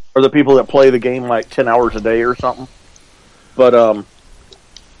are the people that play the game like 10 hours a day or something. But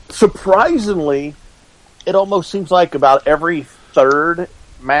surprisingly, it almost seems like about every third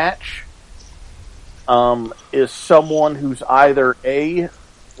match is someone who's either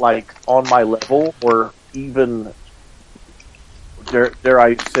like on my level or even dare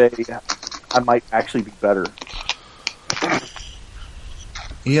I say I might actually be better.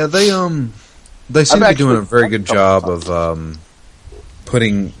 Yeah, they seem I've to be actually doing a very played good a couple job times. of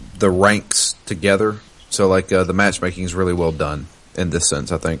putting the ranks together. So, like, the matchmaking is really well done in this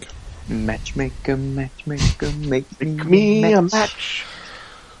sense, I think. Matchmaker, make Me a match.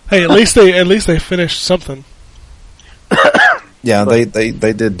 Hey, at least they finished something. Yeah, they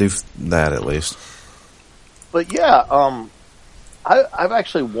did do that at least. But yeah, I've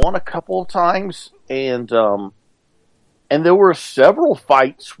actually won a couple of times, and there were several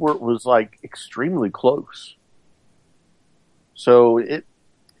fights where it was like extremely close. So it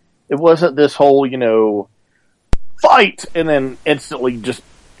wasn't this whole, fight and then instantly just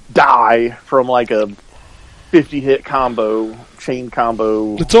die from like a 50-hit combo, chain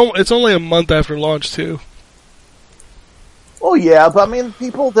combo. It's only a month after launch too. Oh yeah, but I mean,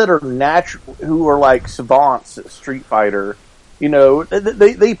 people that are natural, who are like savants at Street Fighter,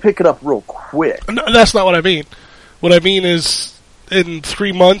 they pick it up real quick. No, that's not what I mean. What I mean is, in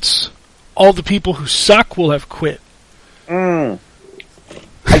 3 months, all the people who suck will have quit.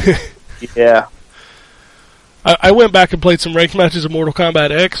 Yeah. I went back and played some ranked matches of Mortal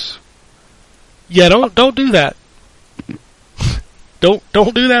Kombat X. Yeah, don't do that. Don't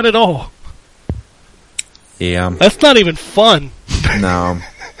do that at all. Yeah. That's not even fun. No.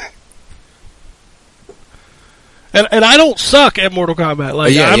 And I don't suck at Mortal Kombat.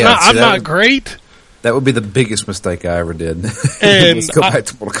 Like I'm not great. That would be the biggest mistake I ever did. And Let's go back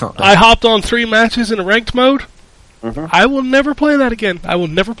to Mortal Kombat. I hopped on 3 matches in a ranked mode. Mm-hmm. I will never play that again. I will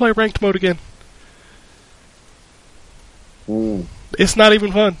never play ranked mode again. It's not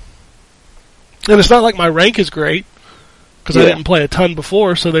even fun. And it's not like my rank is great, because I didn't play a ton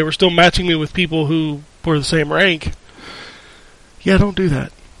before, so they were still matching me with people who were the same rank. Yeah, don't do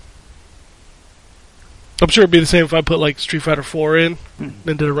that. I'm sure it'd be the same if I put like Street Fighter 4 in and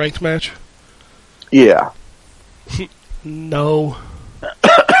did a ranked match. Yeah. No.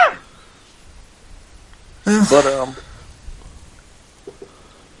 But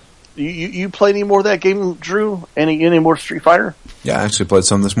you play any more of that game, Drew? Any more Street Fighter? Yeah, I actually played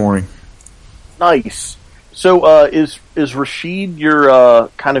some this morning. Nice. So is Rashid your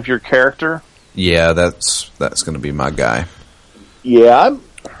kind of your character? Yeah, that's going to be my guy. Yeah,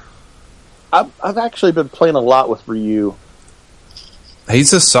 I've actually been playing a lot with Ryu.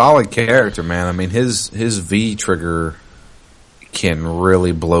 He's a solid character, man. I mean, his V trigger can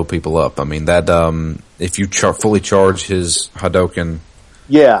really blow people up. I mean, that if you fully charge his Hadouken,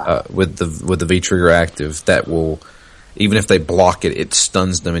 with the V trigger active, that will, even if they block it, it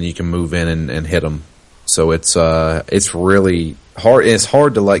stuns them, and you can move in and hit them. So it's really hard. It's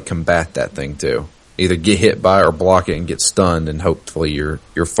hard to like combat that thing too. Either get hit by or block it and get stunned, and hopefully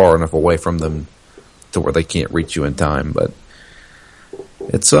you're far enough away from them to where they can't reach you in time. But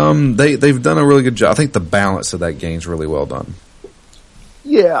it's they've done a really good job. I think the balance of that game's really well done.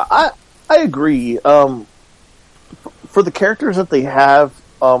 Yeah, I agree. For the characters that they have,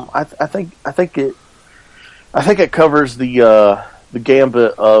 I think it covers the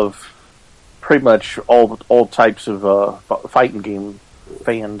gambit of pretty much all types of fighting game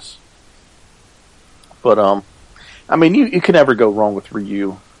fans. But I mean, you can never go wrong with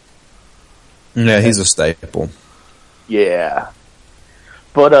Ryu. Yeah, he's a staple. Yeah,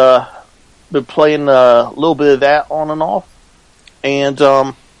 but been playing a little bit of that on and off, and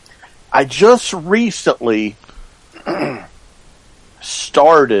I just recently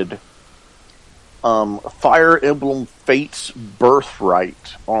started Fire Emblem Fates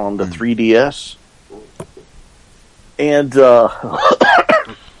Birthright on the 3DS, and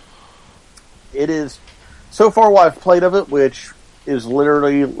it is, so far what I've played of it, which is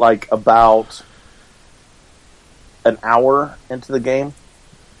literally like about an hour into the game.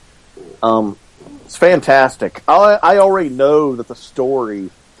 It's fantastic. I already know that the story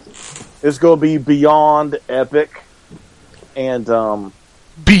is going to be beyond epic, and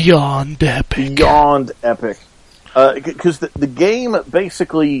beyond epic. Because the game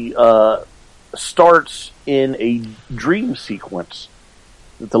basically starts in a dream sequence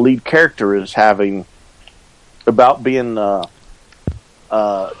that the lead character is having about being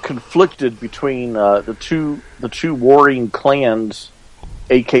conflicted between the two warring clans,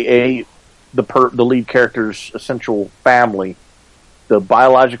 aka the lead character's essential family, the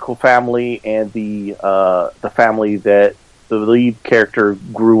biological family, and the family that the lead character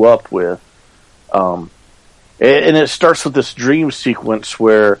grew up with. And it starts with this dream sequence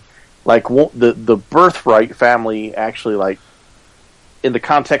where, like, the Birthright family actually, like, in the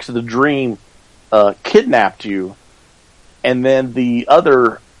context of the dream, kidnapped you, and then the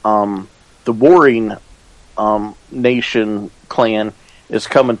other, the warring nation clan is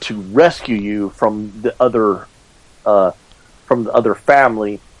coming to rescue you from the other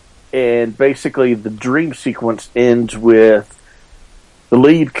family, and basically the dream sequence ends with the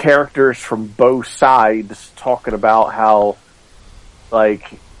lead characters from both sides talking about how,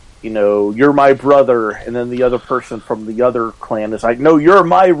 like, you're my brother, and then the other person from the other clan is like, no, you're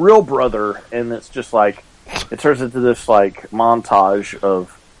my real brother, and it's just like, it turns into this like montage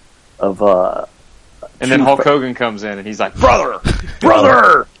of and then Hulk Hogan comes in and he's like, brother,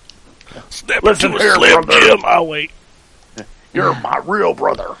 Step listen into here, a Slim brother. Jim. I'll wait. You're my real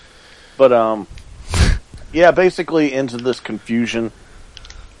brother. But Yeah, basically into this confusion,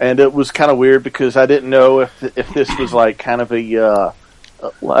 and it was kind of weird because I didn't know if this was like kind of a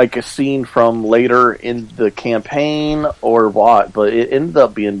like a scene from later in the campaign or what, but it ended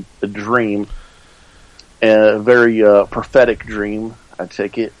up being a dream, a very prophetic dream. I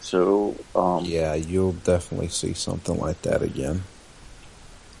take it. So yeah, you'll definitely see something like that again.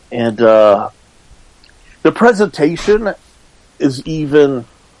 And the presentation is even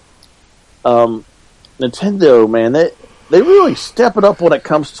Nintendo, man. They really step it up when it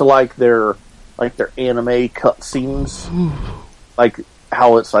comes to like their anime cutscenes, like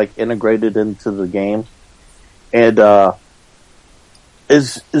how it's like integrated into the game, and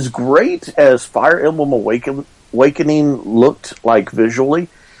as great as Fire Emblem Awakening looked like visually,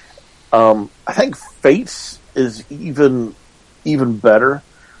 I think Fates is even better.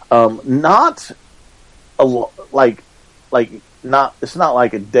 Not a like not it's not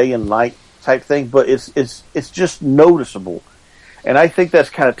like a day and night type thing, but it's just noticeable, and I think that's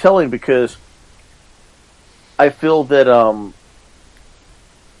kind of telling because I feel that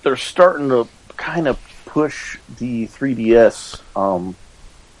they're starting to kind of push the 3DS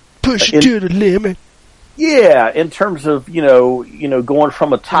Push it to the limit. Yeah, in terms of you know going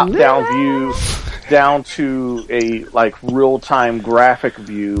from a top-down view down to a like real-time graphic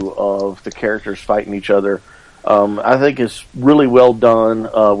view of the characters fighting each other. I think it's really well done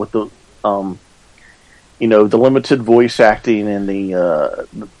with the the limited voice acting and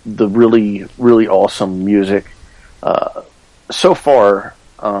the really really awesome music. So far,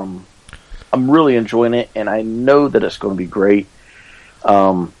 I'm really enjoying it, and I know that it's going to be great.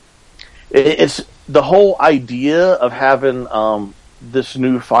 It's the whole idea of having this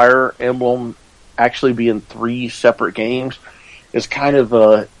new Fire Emblem actually be in 3 separate games is kind of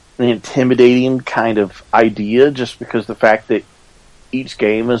an intimidating kind of idea, just because the fact that each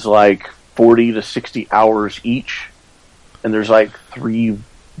game is like 40 to 60 hours each, and there's like 3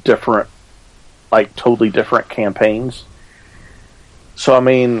 different, like totally different campaigns. So I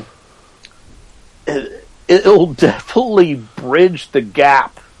mean, it'll definitely bridge the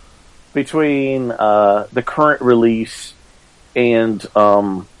gap between the current release and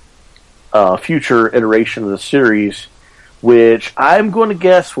future iteration of the series, which I'm going to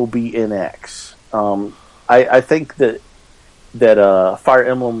guess will be NX. I think that Fire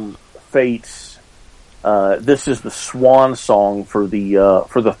Emblem Fates, this is the swan song for the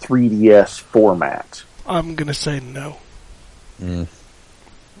 3DS format. I'm gonna say no.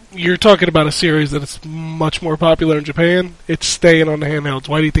 You're talking about a series that is much more popular in Japan. It's staying on the handhelds.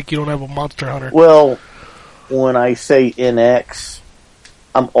 Why do you think you don't have a Monster Hunter? Well, when I say NX,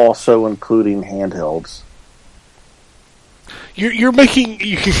 I'm also including handhelds. You're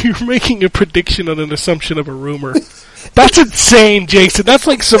making a prediction on an assumption of a rumor. That's insane, Jason. That's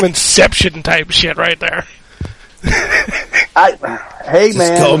like some Inception type shit right there. Hey, man.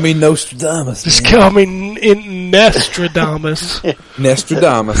 Just call me Nostradamus. Just call me Nostradamus.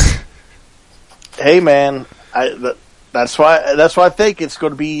 Nostradamus. Hey, man. That's why I think it's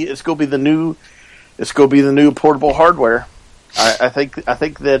going to be the new portable hardware. I think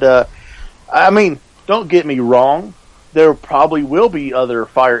that I mean, don't get me wrong. There probably will be other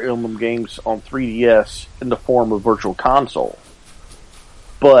Fire Emblem games on 3DS in the form of Virtual Console,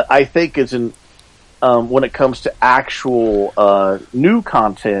 but I think when it comes to actual new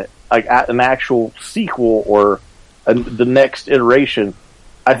content, like an actual sequel or the next iteration,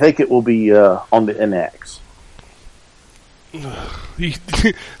 I think it will be on the NX.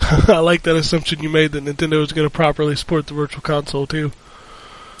 I like that assumption you made that Nintendo is going to properly support the Virtual Console too.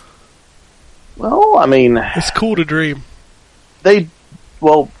 Well, I mean, it's cool to dream. They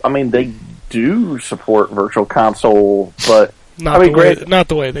do support Virtual Console, but not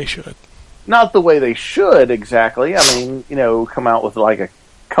the way they should. Not the way they should, exactly. I mean, come out with like a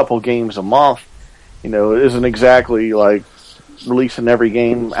couple games a month, it isn't exactly like releasing every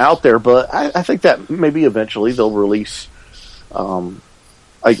game out there, but I think that maybe eventually they'll release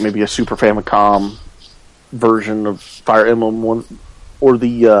like maybe a Super Famicom version of Fire Emblem one, or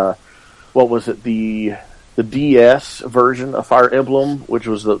the what was it, the DS version of Fire Emblem, which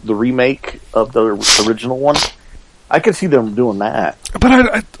was the remake of the original one. I could see them doing that.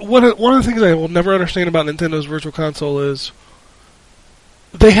 But one of the things I will never understand about Nintendo's Virtual Console is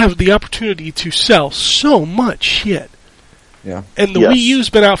they have the opportunity to sell so much shit. Yeah. And the Wii U's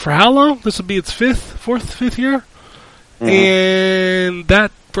been out for how long? This will be its fifth year? Mm-hmm. And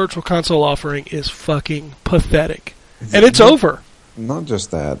that Virtual Console offering is fucking pathetic. And it's over. Not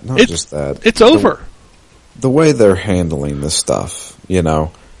just that. It's over. The way they're handling this stuff, Yeah.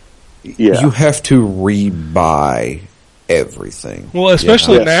 you have to rebuy everything. Well,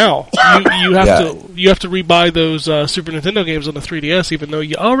 especially Yeah. now, you have Yeah. to rebuy those Super Nintendo games on the 3DS, even though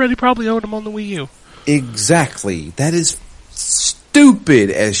you already probably own them on the Wii U. Exactly. That is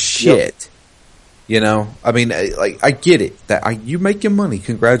stupid as shit. You know, I mean, I get it that you make your money.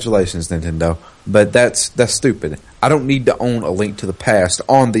 Congratulations, Nintendo. But that's stupid. I don't need to own A Link to the Past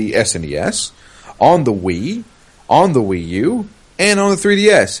on the SNES, on the Wii, on the Wii U, and on the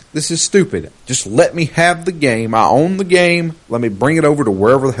 3DS. This is stupid. Just let me have the game. I own the game. Let me bring it over to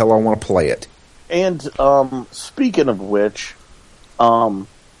wherever the hell I want to play it. And speaking of which, during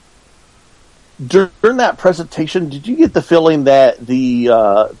that presentation, did you get the feeling that the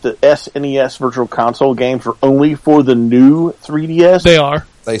SNES Virtual Console games were only for the new 3DS? They are.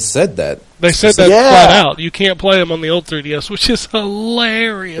 They said that. They said that Yeah. flat out. You can't play them on the old 3DS, which is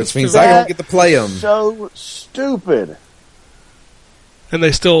hilarious. Which means to me. I don't get to play them. So stupid. And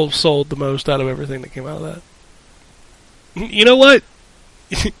they still sold the most out of everything that came out of that. You know what?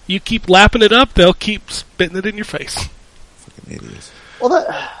 You keep lapping it up, they'll keep spitting it in your face. Fucking idiots. Well,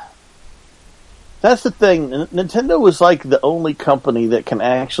 that's the thing. Nintendo is like the only company that can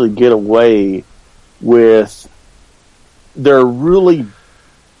actually get away with their really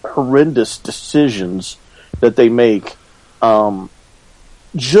horrendous decisions that they make,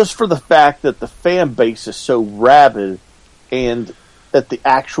 just for the fact that the fan base is so rabid and that the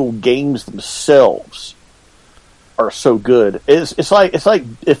actual games themselves are so good. It's like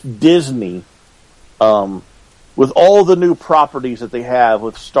if Disney, with all the new properties that they have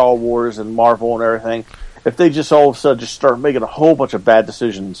with Star Wars and Marvel and everything, if they just all of a sudden just start making a whole bunch of bad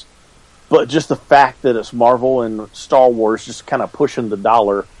decisions, but just the fact that it's Marvel and Star Wars just kind of pushing the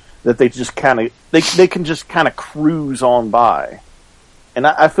dollar, that they just kind of they can just kind of cruise on by, and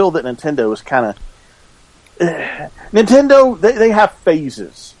I feel that Nintendo is kind of Nintendo. They have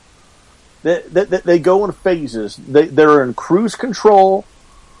phases. They go in phases. They're in cruise control,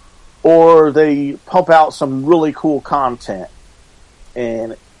 or they pump out some really cool content.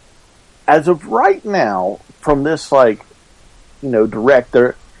 And as of right now, from this direct,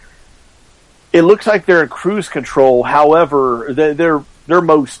 it looks like they're in cruise control. However, they're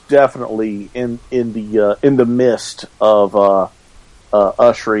most definitely in the midst of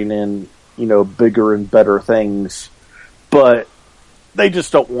ushering in bigger and better things, but they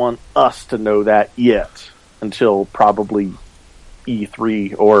just don't want us to know that yet until probably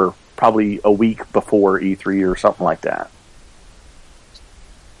E3 or probably a week before E3 or something like that.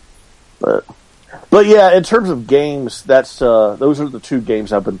 But yeah, in terms of games, that's those are the two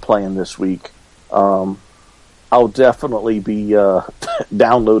games I've been playing this week. I'll definitely be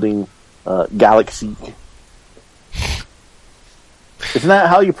downloading Galaxy. Isn't that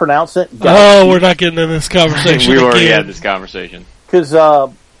how you pronounce it? Oh, we're not getting in this conversation. We already again. had this conversation. Because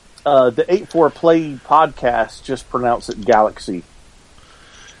the 8-4 Play podcast just pronounced it Galaxy.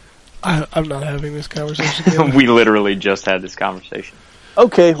 I'm not having this conversation again. We literally just had this conversation.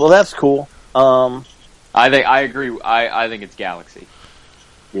 Okay, well that's cool. I agree. I think it's Galaxy.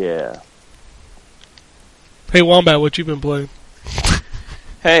 Yeah. Hey, Wombat, what you been playing?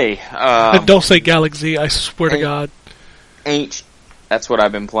 Hey, And don't say Galaxy, I swear to God. Ain't. That's what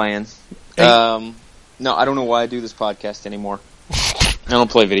I've been playing. Ain't. No, I don't know why I do this podcast anymore. I don't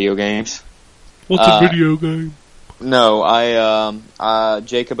play video games. What's a video game? No,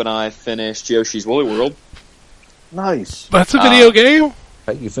 Jacob and I finished Yoshi's Woolly World. Nice. That's a video game?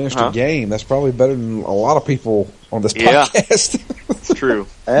 Hey, you finished a game. That's probably better than a lot of people on this Yeah. podcast. It's true.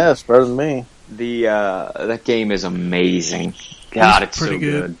 Yeah, it's better than me. That game is amazing. God, it's so pretty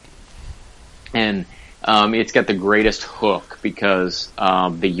good. And it's got the greatest hook because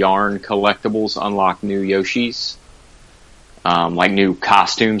the yarn collectibles unlock new Yoshis, like new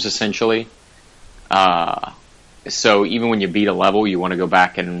costumes, essentially. So even when you beat a level, you want to go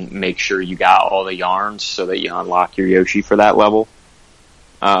back and make sure you got all the yarns so that you unlock your Yoshi for that level.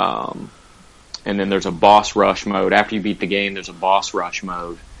 And then there's a boss rush mode. After you beat the game, there's a boss rush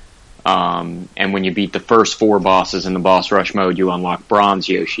mode. And when you beat the first 4 bosses in the boss rush mode, you unlock Bronze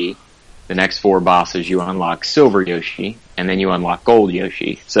Yoshi. The next 4 bosses, you unlock Silver Yoshi. And then you unlock Gold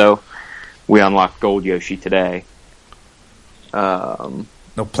Yoshi. So, we unlocked Gold Yoshi today. No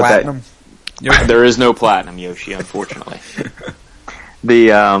platinum. There is no Platinum Yoshi, unfortunately.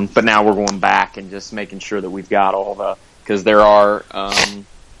 But now we're going back and just making sure that we've got all the... Because there are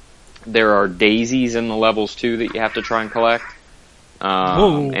daisies in the levels, too, that you have to try and collect.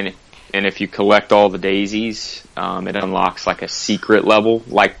 And if you collect all the daisies, it unlocks like a secret level,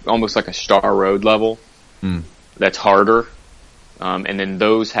 almost like a Star Road level. That's harder. And then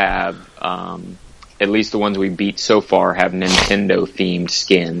those have, at least the ones we beat so far, have Nintendo themed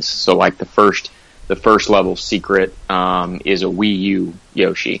skins. So like the first the first level secret is a Wii U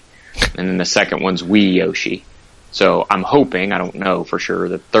Yoshi, and then the second one's Wii Yoshi. So I'm hoping, I don't know for sure,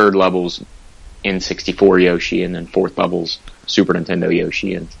 the third level's N64 Yoshi, and then fourth level's Super Nintendo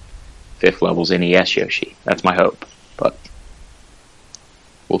Yoshi, and fifth level's NES Yoshi. That's my hope, but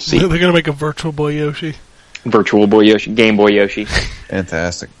we'll see. They're gonna make a Virtual Boy Yoshi. Virtual Boy Yoshi, Game Boy Yoshi.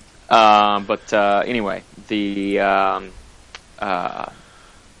 Fantastic. But anyway, it's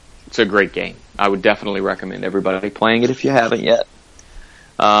a great game. I would definitely recommend everybody playing it if you haven't yet.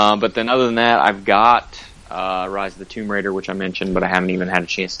 But then other than that, I've got Rise of the Tomb Raider, which I mentioned, but I haven't even had a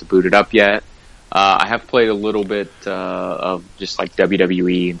chance to boot it up yet. I have played a little bit of just like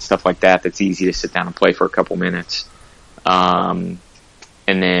WWE and stuff like that. That's easy to sit down and play for a couple minutes. And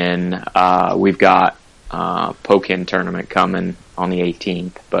then we've got Pokken tournament coming on the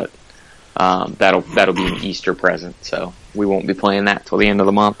 18th, but that'll be an Easter present, so we won't be playing that till the end of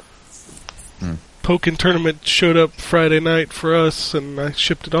the month. Pokken tournament showed up Friday night for us, and I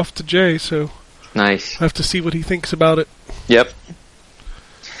shipped it off to Jay, so Nice. I have to see what he thinks about it. Yep.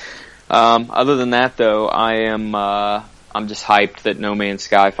 Other than that, though, I'm just hyped that No Man's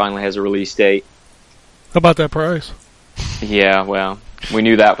Sky finally has a release date. How about that price? Yeah, well, we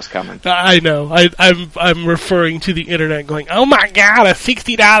knew that was coming. I know. I'm referring to the internet going, oh my god, a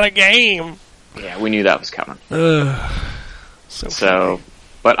 $60 game! Yeah, we knew that was coming. So So,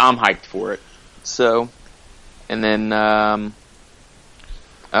 but I'm hyped for it. So, and then I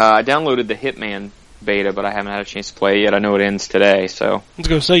downloaded the Hitman beta, but I haven't had a chance to play it yet. I know it ends today, so I was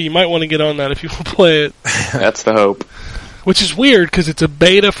going to say, you might want to get on that if you want to play it. that's the hope. Which is weird, because it's a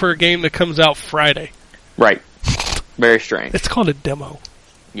beta for a game that comes out Friday. Right. Very strange. It's called a demo.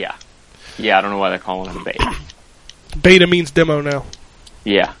 Yeah. Yeah, I don't know why they're calling it a beta. Beta means demo now.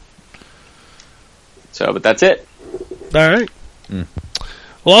 Yeah. So, but that's it. Alright.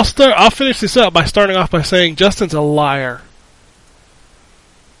 Well, I'll finish this up by starting off by saying Justin's a liar.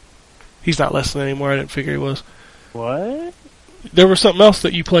 He's not listening anymore. I didn't figure he was. What? There was something else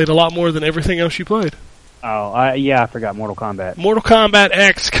that you played a lot more than everything else you played. Oh, yeah, I forgot Mortal Kombat. Mortal Kombat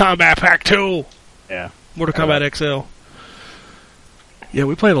X Combat Pack 2. Yeah. Mortal Kombat XL. Yeah,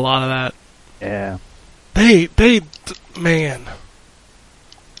 we played a lot of that. Yeah. Man.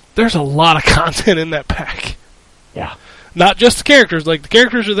 There's a lot of content in that pack. Yeah. Not just the characters. Like, the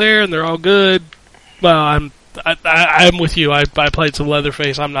characters are there and they're all good. Well, I'm with you. I played some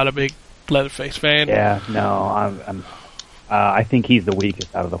Leatherface. I'm not a big Leatherface fan. Yeah, no, I think he's the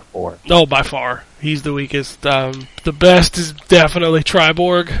weakest out of the four. Oh, by far. He's the weakest. The best is definitely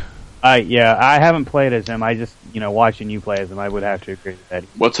Triborg. I haven't played as him. I just, watching you play as him, I would have to agree with that.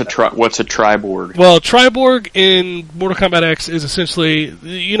 What's a Triborg? Well, Triborg in Mortal Kombat X is essentially,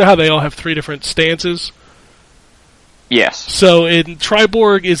 you know how they all have three different stances? Yes. So in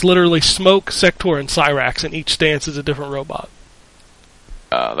Triborg is literally Smoke, Sector, and Cyrax, and each stance is a different robot.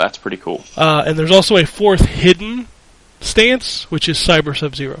 That's pretty cool. And there's also a fourth hidden stance, which is Cyber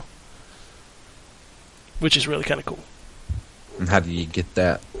Sub-Zero. Which is really kind of cool. And how do you get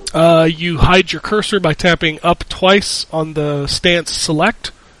that? You hide your cursor by tapping up twice on the stance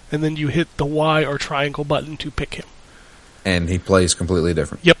select, and then you hit the Y or triangle button to pick him. And he plays completely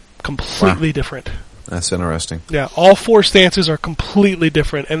different. Yep, completely different. That's interesting. Yeah, all four stances are completely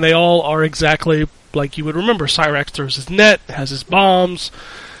different, and they all are exactly like you would remember. Cyrax throws his net, has his bombs,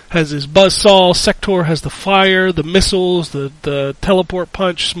 has his buzzsaw. Sector has the fire, the missiles, the teleport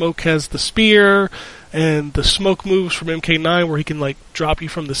punch. Smoke has the spear, and the smoke moves from MK9 where he can like drop you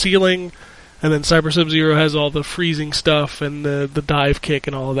from the ceiling. And then Cyber Sub-Zero has all the freezing stuff and the dive kick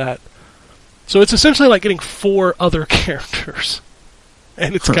and all of that. So it's essentially like getting four other characters,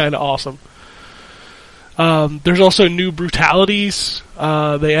 and it's kind of awesome. There's also new brutalities.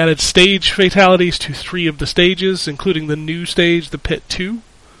 They added stage fatalities to 3 of the stages, including the new stage, the Pit 2.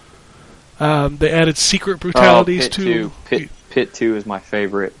 They added secret brutalities to... Pit 2 is my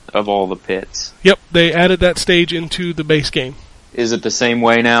favorite of all the pits. Yep, they added that stage into the base game. Is it the same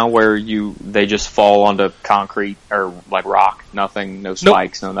way now where they just fall onto concrete or like rock? Nothing, no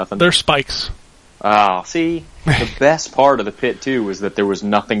spikes, no nothing? They're spikes. Oh, see, the best part of the Pit 2 was that there was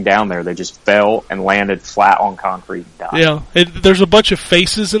nothing down there. They just fell and landed flat on concrete and died. Yeah, there's a bunch of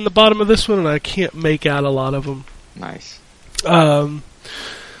faces in the bottom of this one, and I can't make out a lot of them. Nice. I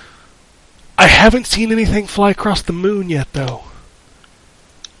haven't seen anything fly across the moon yet, though.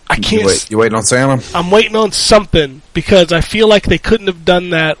 I can't. You waiting on Santa? I'm waiting on something, because I feel like they couldn't have done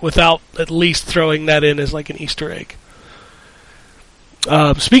that without at least throwing that in as like an Easter egg.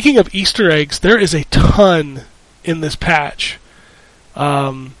 Speaking of Easter eggs, there is a ton in this patch.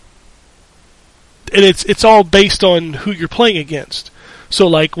 And it's all based on who you're playing against. So,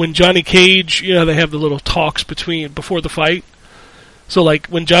 like, when Johnny Cage, they have the little talks before the fight. So, like,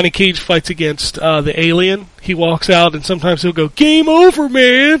 when Johnny Cage fights against the alien, he walks out and sometimes he'll go, "Game over,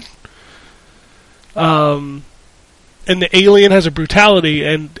 man!" And the alien has a brutality,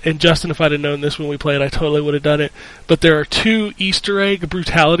 and Justin, if I'd have known this when we played, I totally would have done it. But there are 2 Easter egg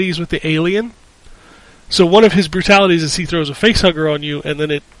brutalities with the alien. So one of his brutalities is he throws a facehugger on you, and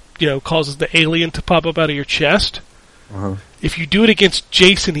then it, causes the alien to pop up out of your chest. Uh-huh. If you do it against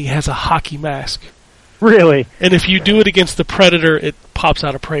Jason, he has a hockey mask. Really? And if you do it against the Predator, it pops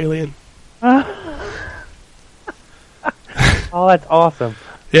out a Pralien. Oh, that's awesome.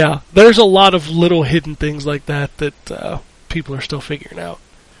 Yeah, there's a lot of little hidden things like that people are still figuring out.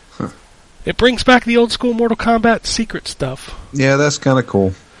 Huh. It brings back the old school Mortal Kombat secret stuff. Yeah, that's kind of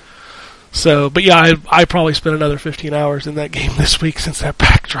cool. So, but yeah, I probably spent another 15 hours in that game this week since that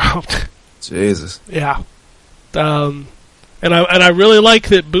pack dropped. Jesus. Yeah. And I really like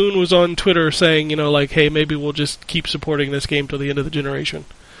that Boone was on Twitter saying, hey, maybe we'll just keep supporting this game till the end of the generation.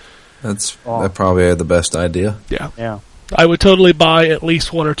 That probably had the best idea. Yeah. Yeah. I would totally buy at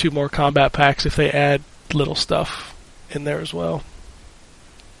least 1 or 2 more combat packs if they add little stuff in there as well.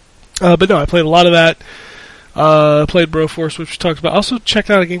 But no, I played a lot of that. Played Broforce, which we talked about. Also checked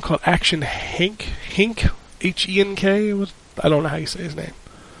out a game called Action Henk, Henk. I don't know how you say his name.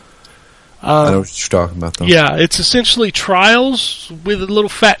 I know what you're talking about, though. Yeah, it's essentially Trials with a little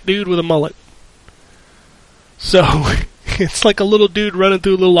fat dude with a mullet. So, it's like a little dude running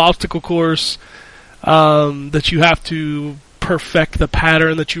through a little obstacle course that you have to perfect the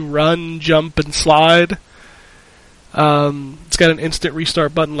pattern that you run, jump, and slide. It's got an instant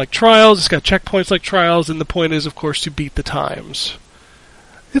restart button like Trials. It's got checkpoints like Trials, and the point is, of course, to beat the times.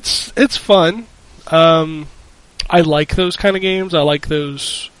 It's fun. I like those kind of games. I like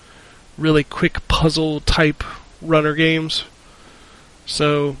those really quick puzzle type runner games.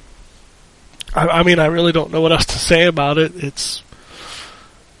 So, I mean, I really don't know what else to say about it.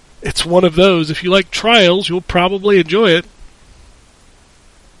 It's one of those. If you like Trials, you'll probably enjoy it.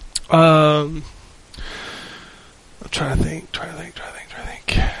 I'm trying to think.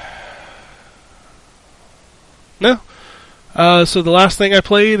 No. So the last thing I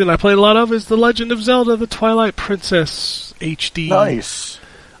played, and I played a lot of, is The Legend of Zelda: The Twilight Princess HD. Nice.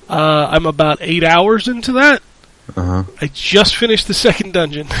 I'm about 8 hours into that. Uh-huh. I just finished the second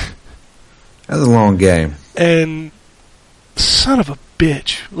dungeon. That's a long game. And son of a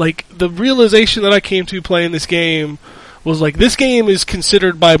bitch. Like, the realization that I came to playing this game was like, this game is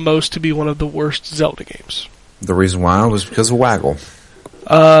considered by most to be one of the worst Zelda games. The reason why was because of Waggle.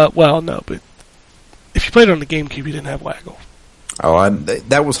 Well, no, but if you played it on the GameCube, you didn't have Waggle. Oh,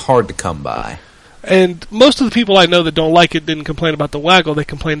 that was hard to come by. And most of the people I know that don't like it didn't complain about the Waggle, they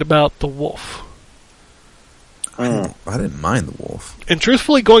complained about the wolf. I didn't mind the wolf. And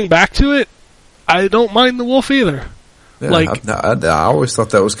truthfully, going back to it, I don't mind the wolf either. Yeah, Like, I always thought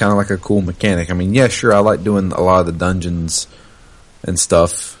that was kind of like a cool mechanic. I mean, yeah, sure, I like doing a lot of the dungeons and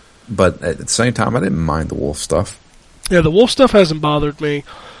stuff, but at the same time, I didn't mind the wolf stuff. yeah, the wolf stuff hasn't bothered me.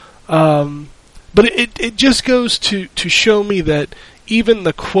 But it just goes to show me that even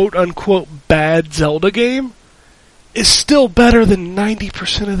the quote-unquote bad Zelda game is still better than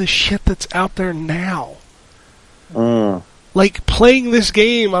 90% of the shit that's out there now. Like, playing this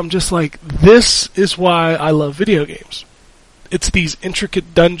game, I'm just like, this is why I love video games. It's these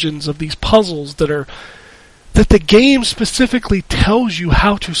intricate dungeons of these puzzles that the game specifically tells you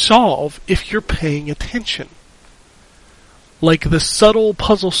how to solve if you're paying attention. Like, the subtle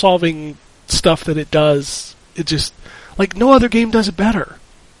puzzle-solving stuff that it does, it just, like, no other game does it better.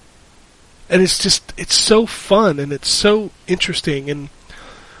 And it's so fun, and it's so interesting, and,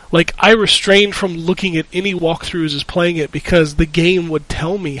 like, I restrained from looking at any walkthroughs as playing it because the game would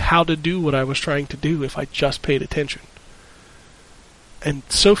tell me how to do what I was trying to do if I just paid attention. And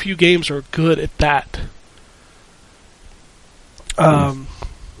so few games are good at that.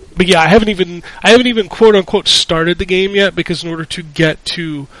 But yeah, I haven't even quote unquote started the game yet, because in order to get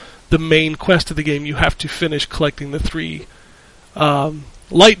to the main quest of the game, you have to finish collecting the 3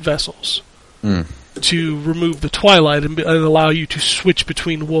 light vessels to remove the Twilight and allow you to switch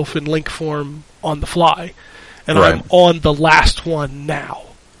between Wolf and Link form on the fly. And Right. I'm on the last one now.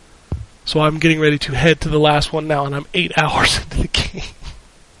 So I'm getting ready to head to the last one now, and I'm 8 hours into the game.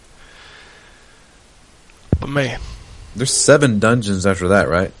 But man. There's 7 dungeons after that,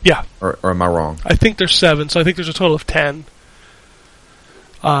 right? Yeah. Or am I wrong? I think there's 7, so I think there's a total of 10.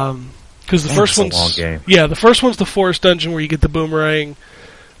 Because the first that's a one's long game. Yeah, the first one's the forest dungeon where you get the boomerang,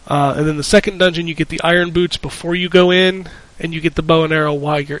 and then the second dungeon you get the iron boots before you go in, and you get the bow and arrow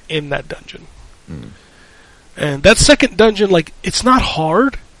while you're in that dungeon. And that second dungeon, like, it's not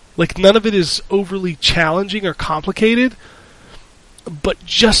hard. Like, none of it is overly challenging or complicated. But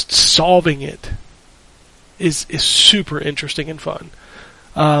just solving it is super interesting and fun.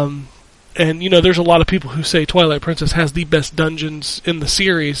 And, you know, there's a lot of people who say Twilight Princess has the best dungeons in the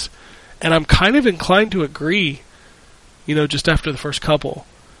series. And I'm kind of inclined to agree, you know, just after the first couple.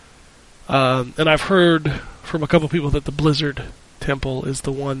 And I've heard from a couple people that the Blizzard Temple is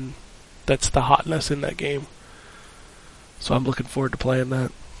the one that's the hotness in that game. So I'm looking forward to playing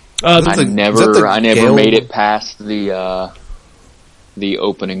that. I never Gale? made it past the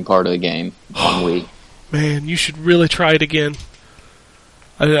opening part of the game on Wii. Man, you should really try it again.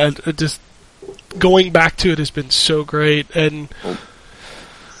 I just going back to it has been so great, and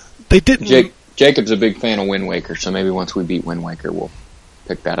they didn't. Jacob's a big fan of Wind Waker, so maybe once we beat Wind Waker, we'll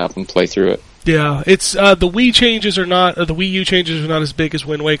pick that up and play through it. Yeah, it's the Wii changes are not the Wii U changes are not as big as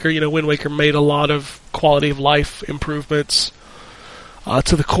Wind Waker. You know, Wind Waker made a lot of quality of life improvements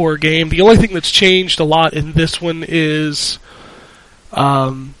to the core game. The only thing that's changed a lot in this one is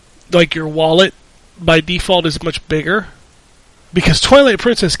like your wallet by default is much bigger, because Twilight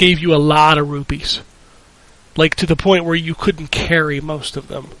Princess gave you a lot of rupees, like to the point where you couldn't carry most of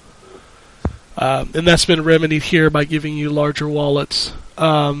them. And that's been remedied here by giving you larger wallets.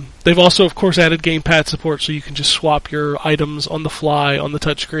 They've also, of course, added gamepad support, so you can just swap your items on the fly on the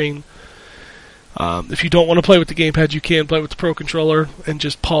touchscreen. If you don't want to play with the gamepad, you can play with the Pro Controller and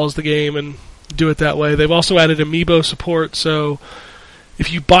just pause the game and do it that way. They've also added amiibo support, so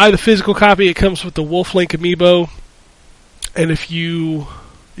if you buy the physical copy, it comes with the Wolf Link amiibo, and if you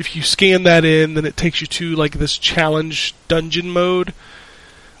scan that in, then it takes you to like this challenge dungeon mode,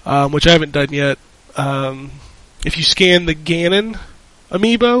 which I haven't done yet. If you scan the Ganon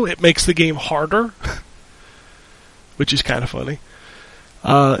amiibo, it makes the game harder, which is kind of funny.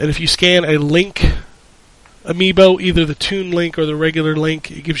 And if you scan a Link amiibo, either the Toon Link or the regular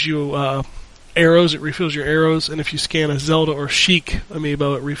Link, it gives you arrows, it refills your arrows, and if you scan a Zelda or Sheik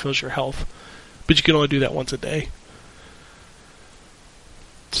amiibo, it refills your health. But you can only do that once a day.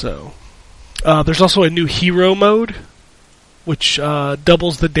 So, there's also a new hero mode, which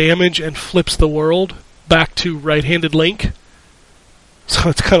doubles the damage and flips the world back to right-handed Link. So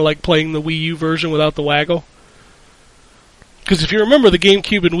it's kind of like playing the Wii U version without the waggle. Because if you remember, the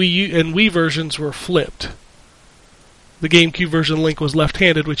GameCube and Wii versions were flipped. The GameCube version Link was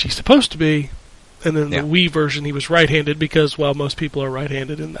left-handed, which he's supposed to be, and then the Wii version he was right-handed because, well, most people are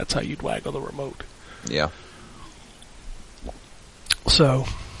right-handed, and that's how you'd waggle the remote. Yeah. So,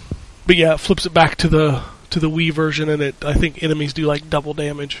 but yeah, it flips it back to the Wii version, and I think enemies do like double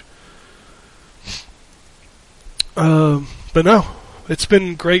damage. But no, it's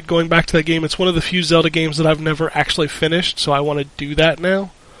been great going back to that game. It's one of the few Zelda games that I've never actually finished, so I want to do that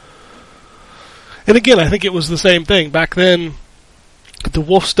now. And again, I think it was the same thing. Back then, the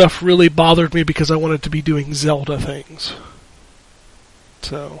wolf stuff really bothered me because I wanted to be doing Zelda things.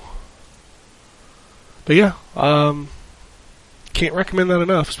 So, but yeah, can't recommend that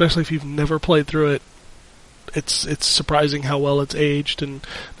enough, especially if you've never played through it. It's surprising how well it's aged, and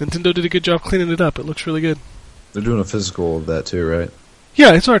Nintendo did a good job cleaning it up. It looks really good. They're doing a physical of that too, right?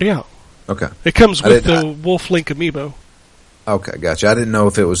 Yeah, it's already out. Okay. It comes with the Wolf Link amiibo. Okay, gotcha. I didn't know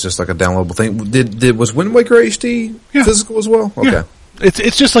if it was just like a downloadable thing. Was Wind Waker HD physical as well? Okay. Yeah.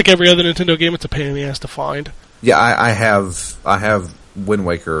 It's just like every other Nintendo game. It's a pain in the ass to find. Yeah, I have Wind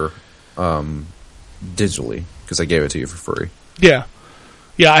Waker digitally because I gave it to you for free. Yeah.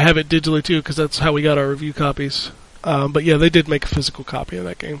 Yeah, I have it digitally too because that's how we got our review copies. But yeah, they did make a physical copy of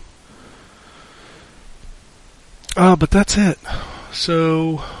that game. But that's it.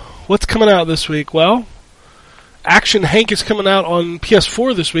 So, what's coming out this week? Well, Action Hank is coming out on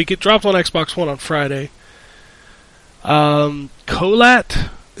PS4 this week. It dropped on Xbox One on Friday. Colat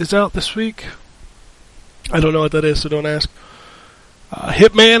is out this week. I don't know what that is, so don't ask.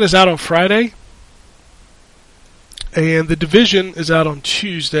 Hitman is out on Friday. And The Division is out on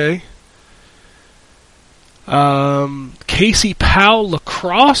Tuesday. Casey Powell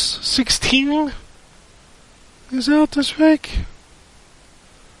Lacrosse 16 is out this week.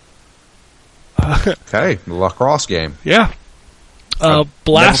 Okay, the lacrosse game. Yeah. Never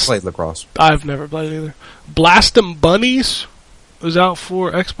played lacrosse. I've never played it either. Blast 'em Bunnies is out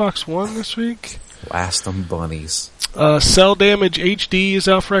for Xbox One this week. Blast 'em Bunnies. Cell Damage HD is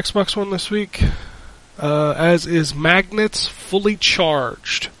out for Xbox One this week. As is Magnets Fully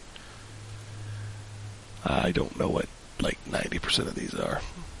Charged. I don't know what like 90% of these are.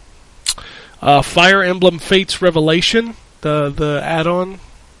 Fire Emblem Fates Revelation, the add-on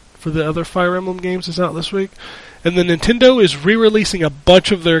for the other Fire Emblem games, is out this week. And then Nintendo is re-releasing a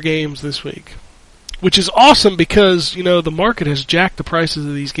bunch of their games this week. which is awesome because, the market has jacked the prices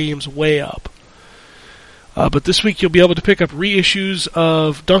of these games way up. But this week you'll be able to pick up reissues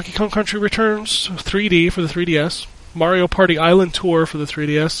of Donkey Kong Country Returns 3D for the 3DS, Mario Party Island Tour for the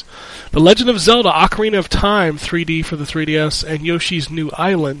 3DS, The Legend of Zelda Ocarina of Time 3D for the 3DS, and Yoshi's New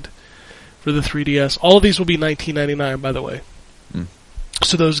Island for the 3DS. All of these will be $19.99, by the way.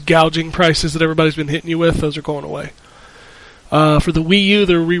 So those gouging prices that everybody's been hitting you with, those are going away. For the Wii U,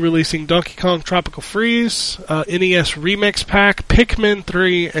 they're re-releasing Donkey Kong Tropical Freeze, NES Remix Pack, Pikmin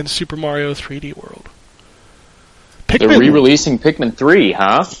 3, and Super Mario 3D World. They're re-releasing Pikmin 3,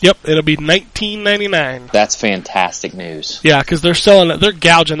 huh? Yep, it'll be $19.99. That's fantastic news. Yeah, because they're selling it. They're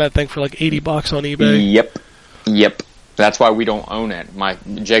gouging that thing for like $80 on eBay. Yep. That's why we don't own it.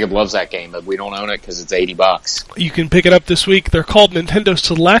 Jacob loves that game, but we don't own it because it's $80. You can pick it up this week. They're called Nintendo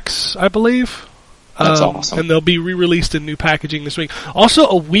Selects, I believe. That's awesome. And they'll be re-released in new packaging this week. Also,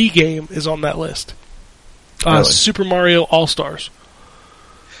 a Wii game is on that list. Really? Super Mario All-Stars.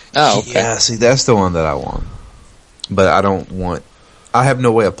 Oh, okay. Yeah, see, that's the one that I want. But I have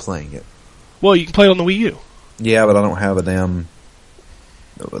no way of playing it. Well, you can play it on the Wii U. Yeah, but I don't have a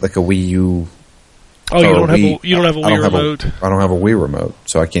Wii U. Oh, you don't have a Wii remote. I don't have a Wii remote,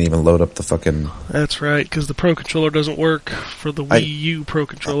 so I can't even load up the fucking... That's right, because the Pro Controller doesn't work for the Wii U Pro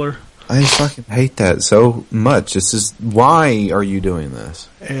Controller. I fucking hate that so much. It's just, why are you doing this?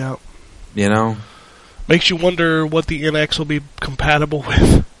 Yeah. Makes you wonder what the NX will be compatible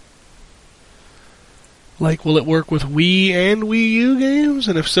with. Like, will it work with Wii and Wii U games?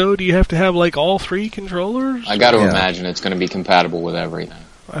 And if so, do you have to have, all three controllers? I got to imagine it's going to be compatible with everything.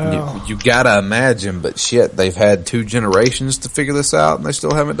 Oh. You gotta imagine, but shit, they've had 2 generations to figure this out, and they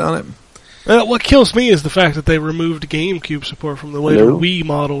still haven't done it. What kills me is the fact that they removed GameCube support from the later Wii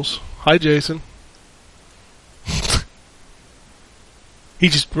models. Hi, Jason. He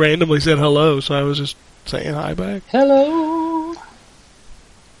just randomly said hello, so I was just saying hi back. Hello.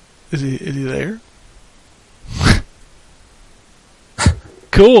 Is he there?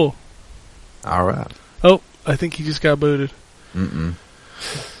 Cool. All right. Oh, I think he just got booted. Mm-mm.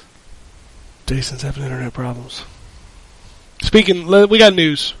 Jason's having internet problems. We got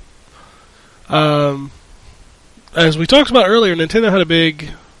news. As we talked about earlier, Nintendo had a big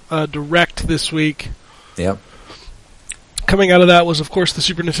Direct this week. Yep. Coming out of that was, of course, the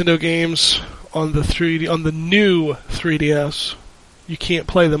Super Nintendo games on the new 3DS. You can't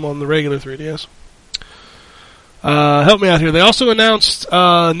play them on the regular 3DS. Help me out here. They also announced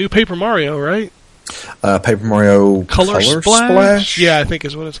new Paper Mario, right? Paper Mario Color Splash? Yeah, I think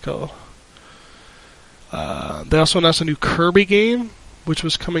is what it's called. They also announced a new Kirby game, which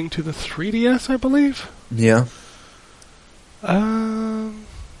was coming to the 3DS, I believe. Yeah. Trying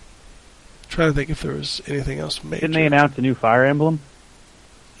to think if there was anything else major. Didn't they announce a new Fire Emblem?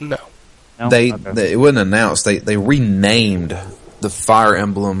 No. It wasn't announced. They renamed the Fire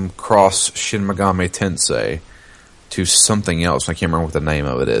Emblem Cross Shin Megami Tensei to something else. I can't remember what the name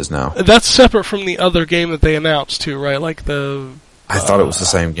of it is now. That's separate from the other game that they announced too, right? Like the... I thought it was the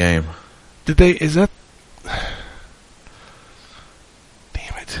same game. Is that...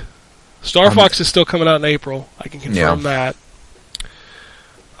 Damn it. Star Fox is still coming out in April. I can confirm that.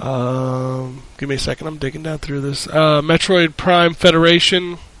 Give me a second. I'm digging down through this. Metroid Prime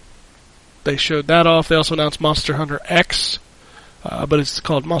Federation. They showed that off. They also announced Monster Hunter X, but it's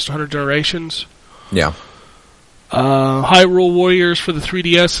called Monster Hunter Generations. Yeah. Hyrule Warriors for the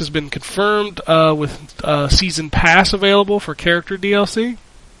 3DS has been confirmed with Season Pass available for character DLC.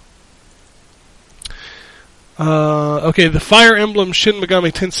 Okay, the Fire Emblem Shin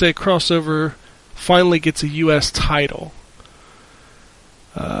Megami Tensei crossover finally gets a U.S. title.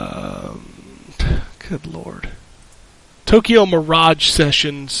 Good lord. Tokyo Mirage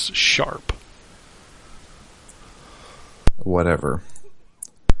Sessions Sharp. Whatever.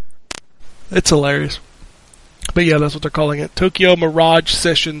 It's hilarious. But yeah, that's what they're calling it. Tokyo Mirage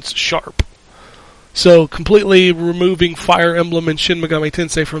Sessions Sharp. So, completely removing Fire Emblem and Shin Megami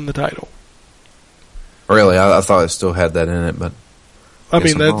Tensei from the title. Really? I thought it still had that in it, but... I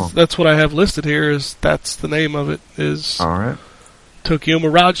mean, that's what I have listed here, that's the name of it, is... Alright. Tokyo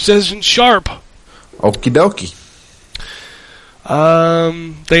Mirage Sessions Sharp. Okie dokie.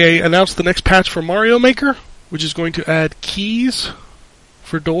 They announced the next patch for Mario Maker, which is going to add keys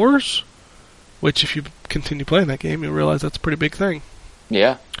for doors, which if you continue playing that game, you'll realize that's a pretty big thing.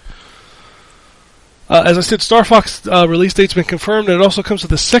 Yeah. As I said, Star Fox release date's been confirmed, and it also comes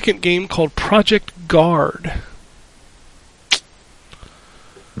with a second game called Project Guard.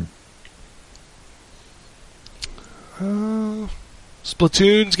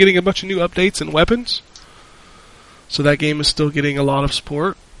 Splatoon's getting a bunch of new updates and weapons, so that game is still getting a lot of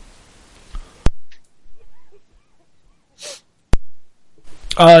support.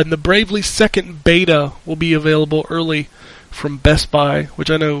 And the Bravely Second beta will be available early from Best Buy, which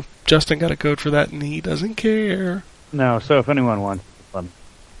I know Justin got a code for that, and he doesn't care. No, so if anyone wants, let me.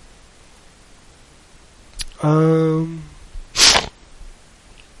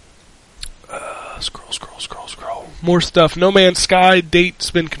 Scroll. More stuff. No Man's Sky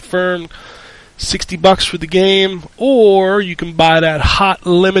date's been confirmed. $60 for the game, or you can buy that hot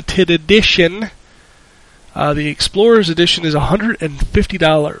limited edition. The Explorers edition is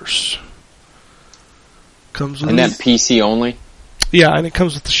 $150. Comes with And that PC only? yeah, and it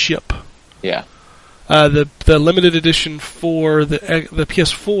comes with the ship. Yeah. The limited edition for the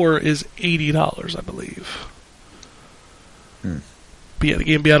PS4 is $80, I believe. But yeah, the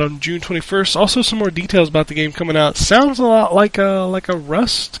game will be out on June 21st. Also, some more details about the game coming out. Sounds a lot like a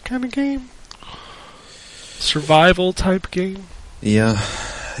Rust kind of game, survival type game. Yeah.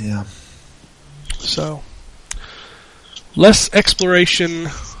 So, less exploration,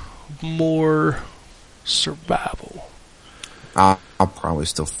 more survival. I'll probably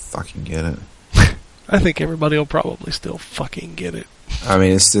still fucking get it. I think everybody will probably still fucking get it. I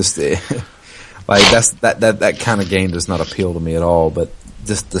mean, it's just like that kind of game does not appeal to me at all. But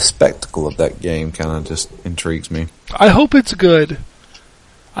just the spectacle of that game kind of just intrigues me. I hope it's good.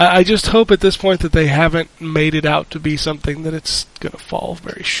 I just hope at this point that they haven't made it out to be something that it's going to fall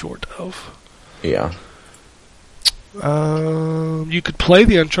very short of. Yeah. You could play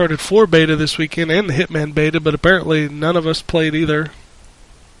the Uncharted 4 beta this weekend and the Hitman beta, but apparently none of us played either.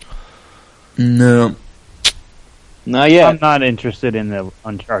 No. Not yet. I'm not interested in the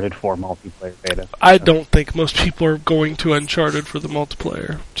Uncharted 4 multiplayer beta. I don't think most people are going to Uncharted for the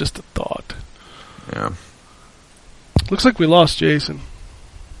multiplayer. Just a thought. Yeah. Looks like we lost Jason.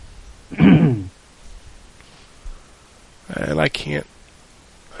 And I can't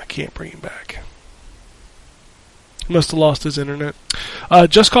bring him back. He must have lost his internet.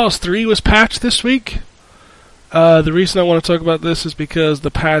 Just Cause 3 was patched this week. The reason I want to talk about this is because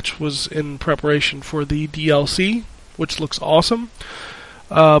the patch was in preparation for the DLC, which looks awesome.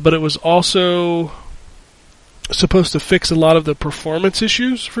 But it was also supposed to fix a lot of the performance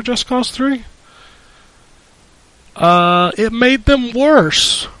issues for Just Cause 3. It made them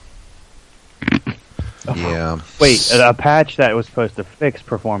worse. Yeah. Wait, a patch that was supposed to fix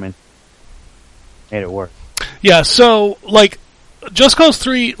performance made it worse. Yeah, so, like, Just Cause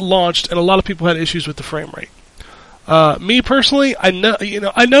 3 launched, and a lot of people had issues with the frame rate. Me personally, I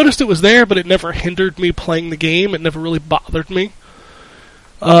noticed it was there, but it never hindered me playing the game. It never really bothered me.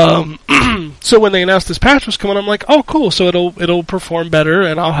 So when they announced this patch was coming, I'm like, oh, cool. So it'll perform better,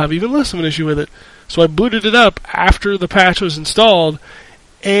 and I'll have even less of an issue with it. So I booted it up after the patch was installed,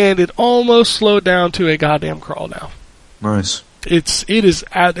 and it almost slowed down to a goddamn crawl now. Nice. It is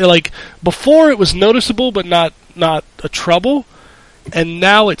at, like, before it was noticeable, but not a trouble, and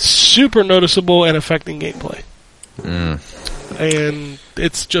now it's super noticeable and affecting gameplay. And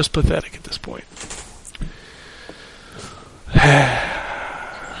it's just pathetic at this point.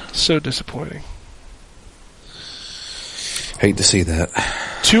 So disappointing. Hate to see that.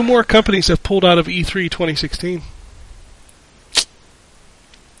 2 more companies have pulled out of E3 2016.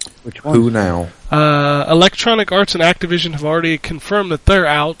 Which one? Who now? Electronic Arts and Activision have already confirmed that they're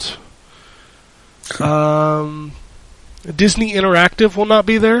out. Disney Interactive will not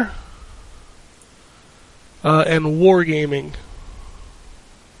be there. And Wargaming,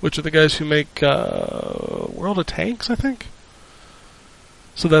 which are the guys who make World of Tanks, I think.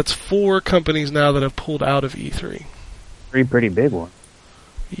 So that's 4 companies now that have pulled out of E3. 3 pretty big ones.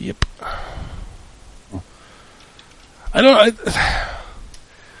 Yep.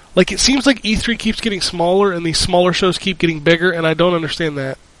 Like, it seems like E3 keeps getting smaller, and these smaller shows keep getting bigger, and I don't understand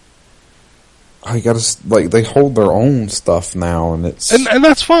that. I gotta, like, they hold their own stuff now, and it's... And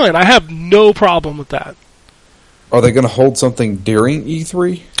that's fine. I have no problem with that. Are they gonna hold something during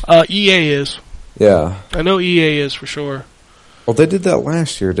E3? EA is. Yeah. I know EA is for sure. Well, they did that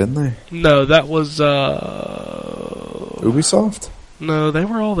last year, didn't they? No, that was, Ubisoft? No, they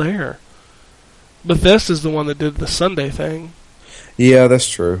were all there. Bethesda's the one that did the Sunday thing. Yeah, that's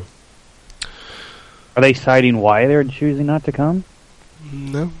true. Are they citing why they're choosing not to come?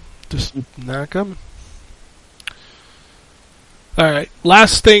 No, just not coming. Alright,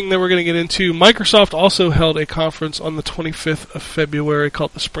 last thing that we're going to get into. Microsoft also held a conference on the 25th of February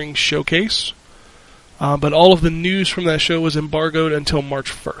called the Spring Showcase. But all of the news from that show was embargoed until March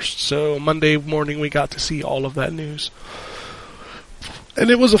 1st. So Monday morning we got to see all of that news.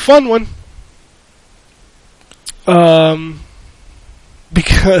 And it was a fun one.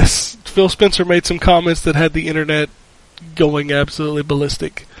 Because Phil Spencer made some comments that had the internet going absolutely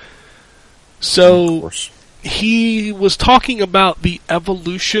ballistic. So, he was talking about the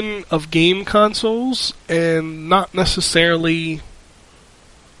evolution of game consoles and not necessarily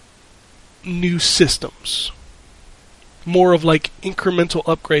new systems. More of like incremental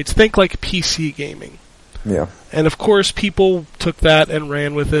upgrades. Think like PC gaming. Yeah. And of course, people took that and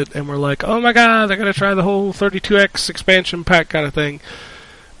ran with it and were like, oh my god, they're going to try the whole 32X expansion pack kind of thing.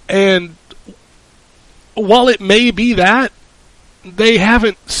 And while it may be that, they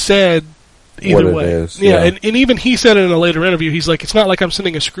haven't said either What it way. is, Yeah, yeah. and even he said in a later interview, he's like, it's not like I'm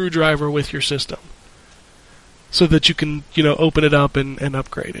sending a screwdriver with your system so that you can, open it up and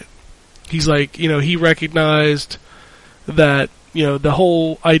upgrade it. He's like, he recognized that, the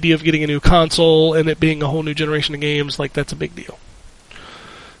whole idea of getting a new console and it being a whole new generation of games, like, that's a big deal.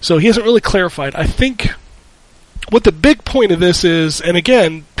 So he hasn't really clarified. I think what the big point of this is, and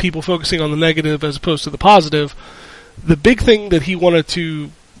again, people focusing on the negative as opposed to the positive, the big thing that he wanted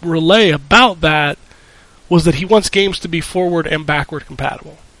to relay about that was that he wants games to be forward and backward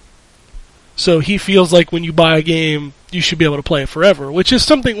compatible. So he feels like when you buy a game, you should be able to play it forever, which is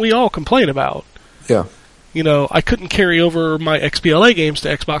something we all complain about. Yeah. I couldn't carry over my XBLA games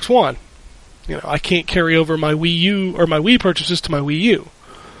to Xbox One. I can't carry over my Wii U or my Wii purchases to my Wii U.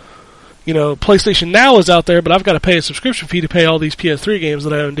 PlayStation Now is out there, but I've got to pay a subscription fee to pay all these PS3 games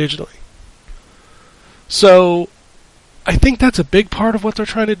that I own digitally. So, I think that's a big part of what they're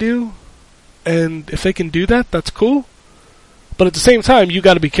trying to do. And if they can do that, that's cool. But at the same time, you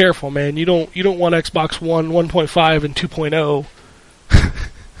got to be careful, man. You don't want Xbox One 1.5 and 2.0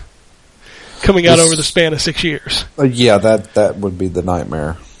 coming out over the span of 6 years. Yeah, that would be the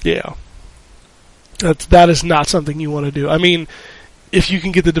nightmare. Yeah. That is not something you want to do. I mean, if you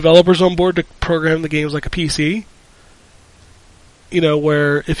can get the developers on board to program the games like a PC,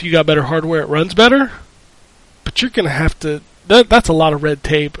 where if you got better hardware, it runs better, but you're going to have to... That's a lot of red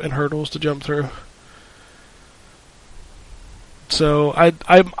tape and hurdles to jump through. So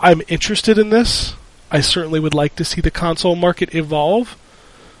I'm interested in this. I certainly would like to see the console market evolve,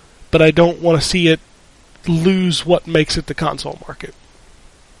 but I don't want to see it lose what makes it the console market.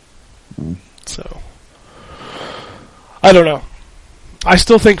 So, I don't know. I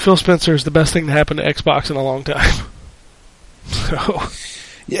still think Phil Spencer is the best thing to happen to Xbox in a long time. So,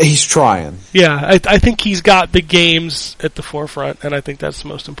 Yeah, he's trying. yeah, I think he's got the games at the forefront, and I think that's the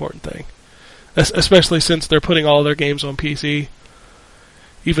most important thing. Especially since they're putting all their games on PC,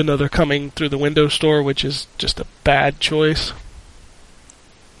 even though they're coming through the Windows Store, which is just a bad choice.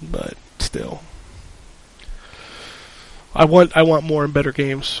 But still, I want more and better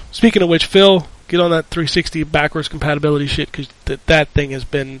games. Speaking of which, Phil, get on that 360 backwards compatibility shit, because that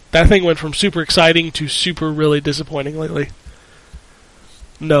thing went from super exciting to super really disappointing lately.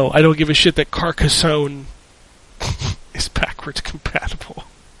 No, I don't give a shit that Carcassonne is backwards compatible.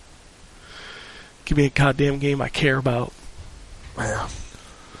 Give me a goddamn game I care about. Yeah.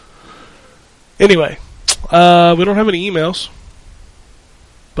 Anyway, we don't have any emails,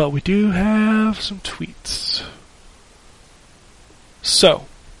 but we do have some tweets. So,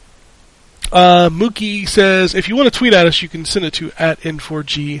 Mookie says, if you want to tweet at us, you can send it to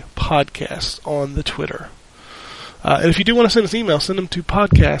 @N4G Podcast on the Twitter. And if you do want to send us email, send them to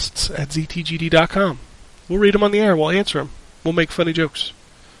podcasts@ztgd.com. We'll read them on the air. We'll answer them. We'll make funny jokes.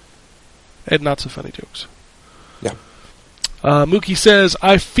 And not so funny jokes. Yeah. Mookie says,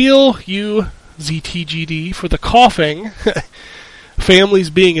 I feel you, ZTGD, for the coughing. Families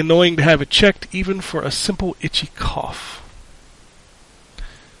being annoying to have it checked, even for a simple itchy cough.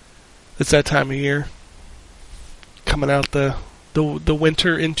 It's that time of year. Coming out the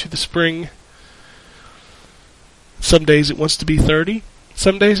winter into the spring. Some days it wants to be 30.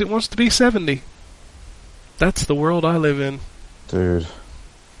 Some days it wants to be 70. That's the world I live in. Dude,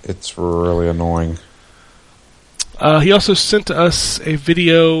 it's really annoying. He also sent us a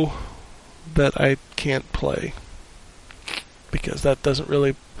video that I can't play because that doesn't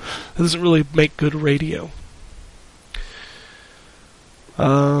really make good radio.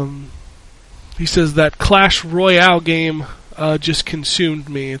 He says that Clash Royale game just consumed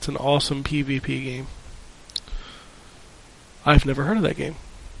me. It's an awesome PvP game. I've never heard of that game.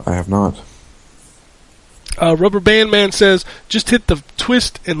 I have not. Rubber Band Man says, just hit the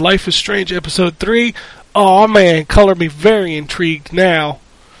twist in Life is Strange episode 3. Oh man, color me very intrigued now.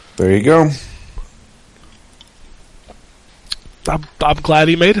 There you go. I'm glad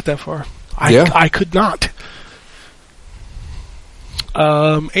he made it that far. I could not.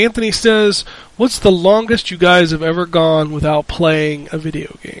 Anthony says, what's the longest you guys have ever gone without playing a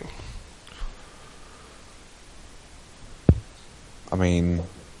video game? I mean,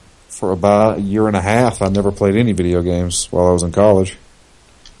 for about a year and a half, I never played any video games while I was in college.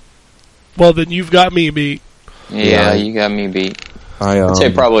 Well, then you've got me beat. Yeah, you got me beat. I'd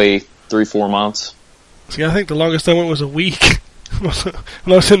say probably 3-4 months. See, I think the longest I went was a week. When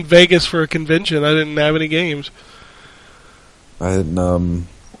I was in Vegas for a convention, I didn't have any games. I didn't.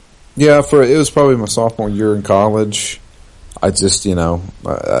 It was probably my sophomore year in college. I just,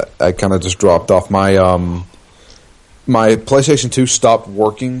 I kind of just dropped off. My my PlayStation 2 stopped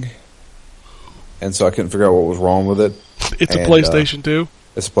working, and so I couldn't figure out what was wrong with it. It's a PlayStation 2.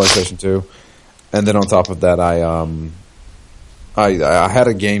 It's a PlayStation 2, and then on top of that, I had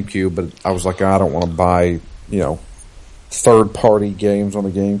a GameCube, but I was like, I don't want to buy, third-party games on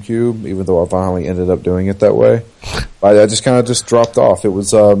the GameCube, even though I finally ended up doing it that way. I just kind of just dropped off. It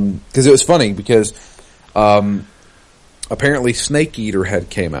was because it was funny because apparently Snake Eater had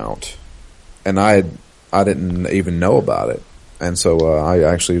came out, and I didn't even know about it, and so I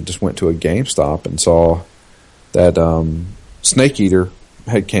actually just went to a GameStop and saw that Snake Eater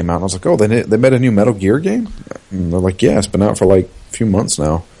had came out, and I was like, oh, they made a new Metal Gear game? And they're like, yeah, it's been out for like a few months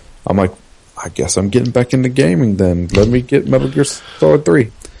now. I'm like, I guess I'm getting back into gaming then. Let me get Metal Gear Solid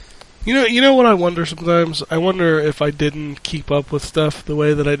 3. You know what I wonder sometimes? I wonder if I didn't keep up with stuff the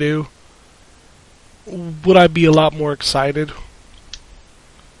way that I do, would I be a lot more excited?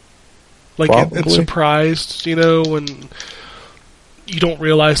 Like, and surprised, when you don't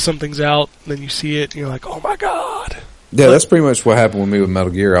realize something's out, and then you see it, and you're like, oh my god. Yeah, that's pretty much what happened with me with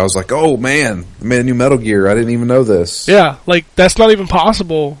Metal Gear. I was like, oh man, I made a new Metal Gear. I didn't even know this. Yeah, like, that's not even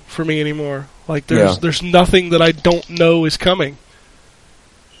possible for me anymore. Like, there's nothing that I don't know is coming.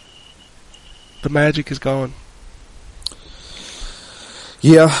 The magic is gone.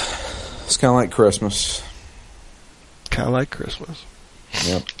 Yeah, it's kind of like Christmas. Kind of like Christmas.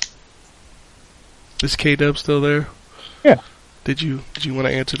 Yep. Is K-Dub still there? Yeah. Did you want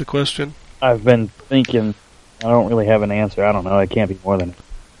to answer the question? I've been thinking. I don't really have an answer. I don't know. It can't be more than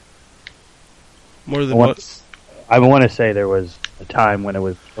what? I want to say there was a time when it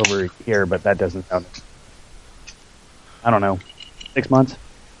was over here, but that doesn't sound. I don't know. 6 months.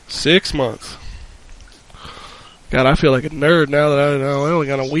 6 months. God, I feel like a nerd now that I only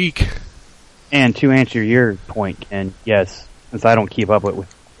got a week. And to answer your point, Ken, yes, since I don't keep up with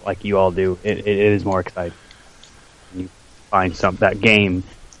like you all do, it is more exciting. You find that game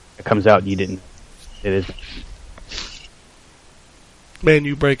that comes out and you didn't. It is. Man,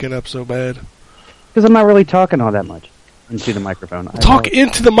 you breaking up so bad. Because I'm not really talking all that much into the microphone. Talk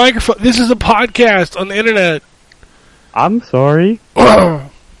into the microphone. This is a podcast on the internet. I'm sorry. No,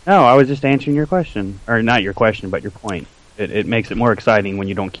 I was just answering your question. Or not your question, but your point. It makes it more exciting when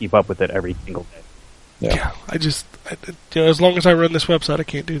you don't keep up with it every single day. Yeah, as long as I run this website, I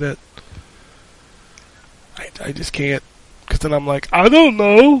can't do that. I just can't. Because then I'm like, I don't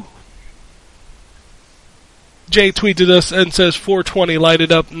know. Jay tweeted us and says 420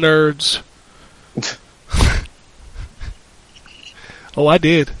 lighted up nerds. Oh, I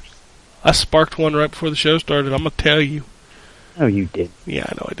did. I sparked one right before the show started. I'm going to tell you. No, you did. Yeah,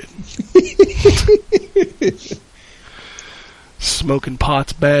 I know I didn't. Smoking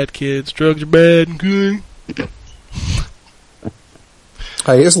pot's bad, kids. Drugs are bad and good.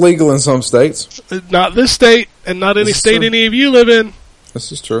 Hey, it's legal in some states. Not this state, and not any state any of you live in.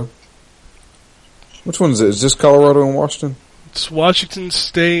 This is true. Which one is it? Is this Colorado and Washington? It's Washington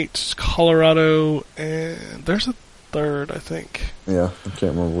State, Colorado, and there's a third, I think. Yeah, I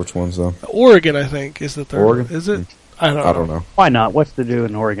can't remember which one's though. Oregon, I think, is the third. Oregon? Is it? I don't know. Why not? What's to do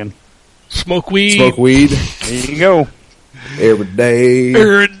in Oregon? Smoke weed. Smoke weed. There you go. Every day.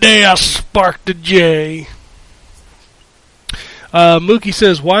 Every day I spark the J. Mookie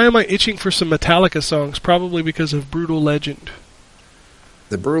says, why am I itching for some Metallica songs? Probably because of Brutal Legend.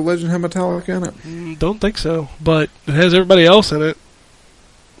 Did Brutal Legend have Metallica in it? Don't think so, but it has everybody else in it.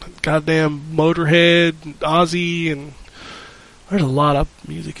 Goddamn Motorhead, Ozzy, and there's a lot of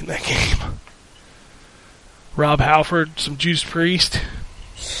music in that game. Rob Halford, some Judas Priest.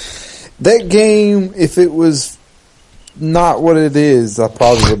 That game, if it was not what it is, I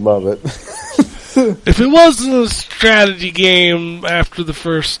probably would love it. If it wasn't a strategy game after the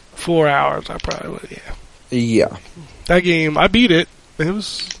first 4 hours, I probably would, yeah. Yeah. That game, I beat it. It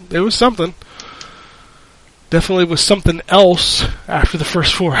was something. Definitely was something else after the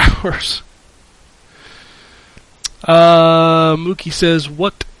first 4 hours. Mookie says,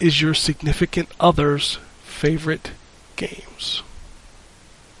 what is your significant other's favorite games?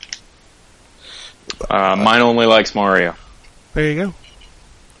 Mine only likes Mario. There you go.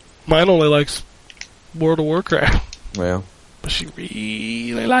 Mine only likes World of Warcraft. Yeah. But she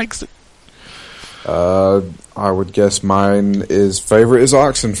really likes it. I would guess mine is favorite is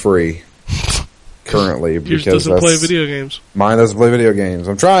Oxenfree. currently Yours because doesn't play video games. Mine doesn't play video games.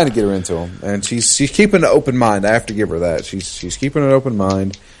 I'm trying to get her into them, and she's keeping an open mind. I have to give her that. She's keeping an open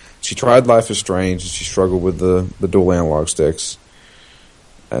mind. She tried Life is Strange, and she struggled with the dual analog sticks.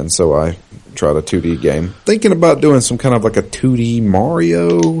 And so I tried a 2D game. Thinking about doing some kind of like a 2D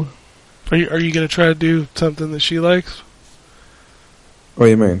Mario. Are you going to try to do something that she likes? What do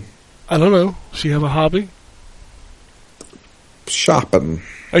you mean? I don't know. Does she have a hobby? Shopping.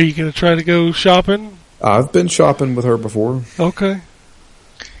 Are you going to try to go shopping? I've been shopping with her before. Okay.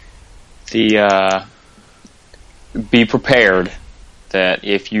 Be prepared that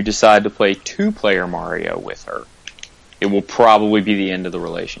if you decide to play 2-player Mario with her, it will probably be the end of the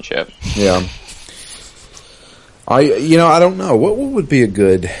relationship. Yeah. I don't know. What would be a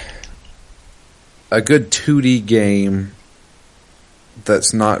good 2D game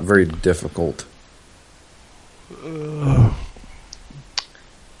that's not very difficult?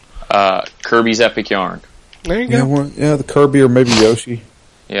 Kirby's Epic Yarn. There you go. The Kirby or maybe Yoshi.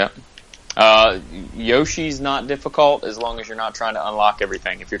 Yeah. Yoshi's not difficult as long as you're not trying to unlock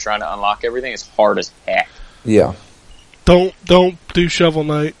everything. If you're trying to unlock everything, it's hard as heck. Yeah. Don't do Shovel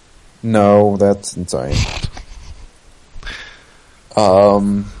Knight. No, that's insane.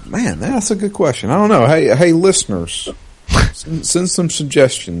 Man, that's a good question. I don't know. Hey, listeners, send some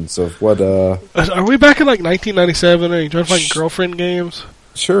suggestions of what. Are we back in like 1997? Are you trying to find girlfriend games?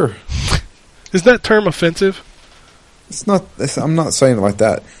 Sure. Is that term offensive? It's not. I'm not saying it like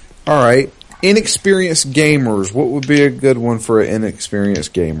that. All right, inexperienced gamers. What would be a good one for an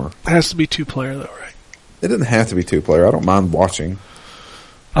inexperienced gamer? It has to be 2-player though, right? It doesn't have to be 2-player. I don't mind watching.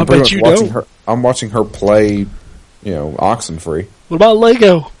 I bet you don't. I'm watching her play. Oxenfree. What about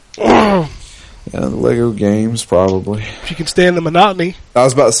Lego? Yeah, the Lego games probably. If you can stand the monotony. I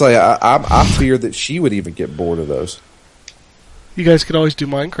was about to say I fear that she would even get bored of those. You guys could always do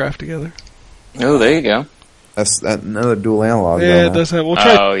Minecraft together. Oh, there you go. That's another dual analog. Yeah, it does have. We'll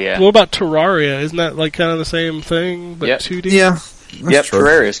try. Oh, yeah. What about Terraria? Isn't that like kind of the same thing, but 2D? Yeah. Yep,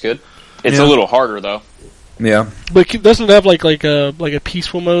 Terraria's good. It's a little harder though. Yeah. But doesn't it have like a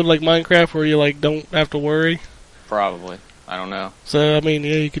peaceful mode like Minecraft where you like don't have to worry? Probably. I don't know. So I mean,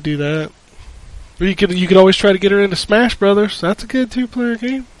 yeah, you could do that. Or you could always try to get her into Smash Brothers. That's a good 2-player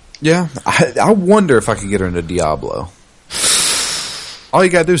game. Yeah. I wonder if I could get her into Diablo. All you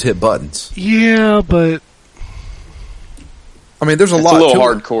gotta do is hit buttons. Yeah, but I mean, there's a It's lot. a little to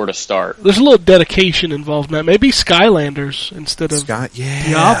hardcore to start. there's a little dedication involved in that. Maybe Skylanders instead of Yeah,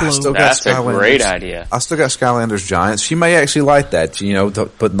 Diablo. I still got That's a Skylanders. great idea. I still got Skylanders Giants. She may actually like that.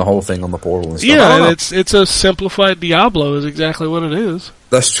 Putting the whole thing on the portal and stuff. I Yeah, don't know. and it's a simplified Diablo is exactly what it is.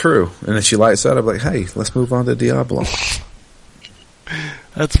 That's true. And if she likes that, I'll be like, hey, let's move on to Diablo.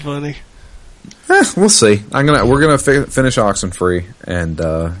 That's funny. We'll see. We're gonna finish Oxenfree, and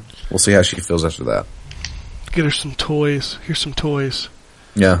we'll see how she feels after that. Get her some toys. Here's some toys.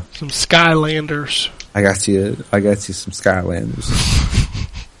 Yeah, Some Skylanders. I got you some Skylanders.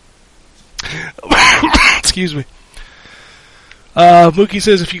 Excuse me. Mookie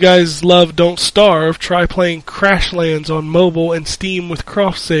says if you guys love Don't Starve, try playing Crashlands on mobile and Steam with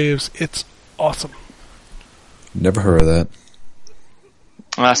cross saves. It's awesome. Never heard of that.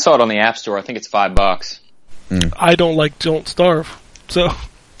 I saw it on the App Store. I think it's $5. I don't like Don't Starve, so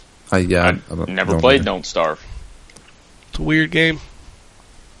I never played Don't Starve. it's a weird game.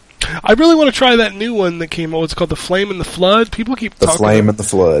 I really want to try that new one that came out. It's called The Flame and the Flood. People keep The talking Flame and the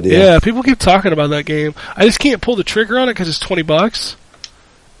Flood. Yeah. people keep talking about that game. I just can't pull the trigger on it because it's $20,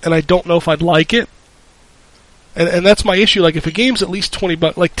 and I don't know if I'd like it. And that's my issue. Like if a game's at least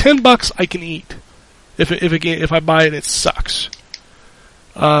 $20, like $10, I can eat. If I buy it, and it sucks.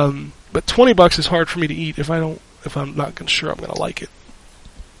 But $20 is hard for me to eat if I'm not sure I'm going to like it.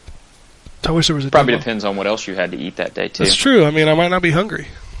 I wish there was a Probably demo. depends on what else you had to eat that day too. That's true. I mean, I might not be hungry.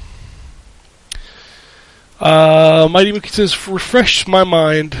 Mighty Mookie says, refresh my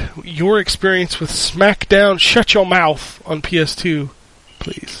mind. Your experience with SmackDown Shut Your Mouth on PS2,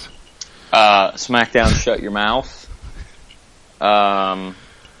 please. SmackDown Shut Your Mouth. I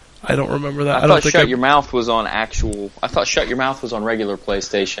don't remember that. I thought Shut Your Mouth was on I thought Shut Your Mouth was on regular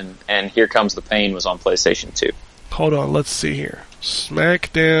PlayStation, and Here Comes the Pain was on PlayStation 2. Hold on, let's see here.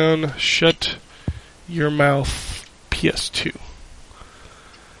 SmackDown Shut Your Mouth PS2.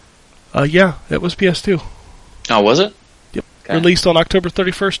 Yeah, it was PS2. Oh, was it? Yep. Okay. Released on October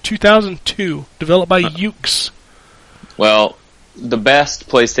 31st, 2002. Developed by Ukes. Well, the best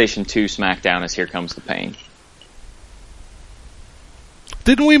PlayStation 2 SmackDown is Here Comes the Pain.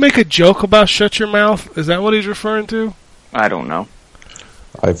 Didn't we make a joke about Shut Your Mouth? Is that what he's referring to? I don't know.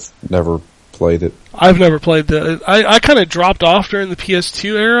 I've never played it. I've never played the. I kind of dropped off during the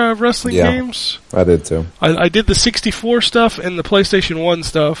PS2 era of wrestling Yeah. games. I did too. I did the 64 stuff and the PlayStation 1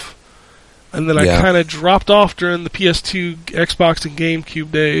 stuff, and then I Yeah. kind of dropped off during the PS2, Xbox, and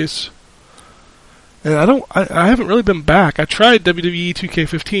GameCube days. And I haven't really been back. I tried WWE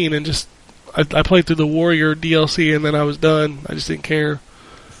 2K15 and just I played through the Warrior DLC and then I was done. I just didn't care.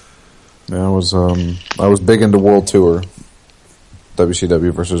 Yeah, I was big into World Tour.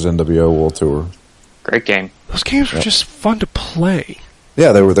 WCW versus NWO World Tour. Great game. Those games were Yep. just fun to play.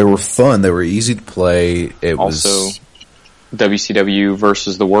 Yeah, they were fun. They were easy to play. It Also, was WCW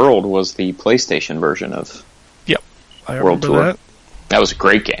versus the World was the PlayStation version of. I World remember Tour. that. That was a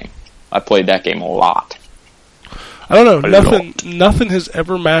great game. I played that game a lot. I don't know. Played it Nothing has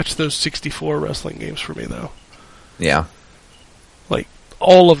ever matched those 64 wrestling games for me, though. yeah. Like,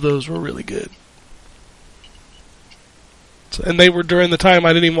 all of those were really good. And they were during the time I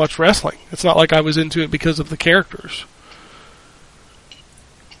didn't even watch wrestling. It's not like I was into it because of the characters.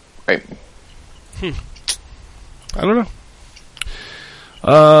 Right. I don't know.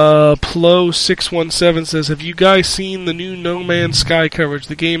 Plo617 says, have you guys seen the new No Man's Sky coverage?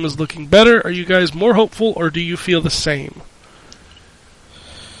 The game is looking better. Are you guys more hopeful, or do you feel the same?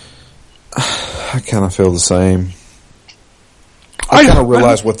 I kind of feel the same. I kind of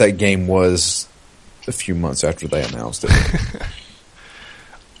realized what that game was a few months after they announced it.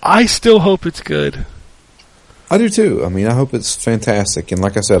 I still hope it's good. I do too. I mean, I hope it's fantastic. And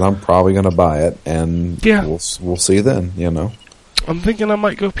like I said, I'm probably going to buy it, and Yeah. we'll see then. You know, I'm thinking I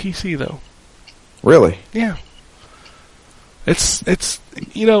might go PC, though. really. Yeah. It's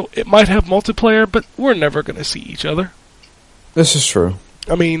it might have multiplayer, but we're never going to see each other. This is true.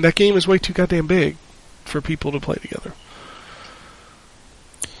 I mean, that game is way too goddamn big for people to play together.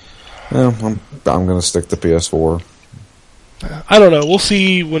 Well, I'm going to stick to PS4. I don't know. We'll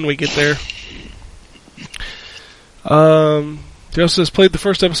see when we get there. He also says, played the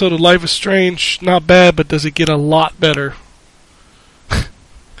first episode of Life is Strange. Not bad, but does it get a lot better?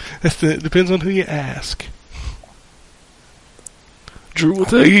 It depends on who you ask. Drew will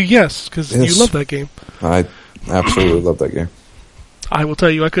tell you yes, because Yes. you love that game. I absolutely love that game. I will tell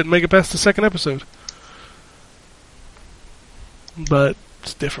you I couldn't make it past the second episode. But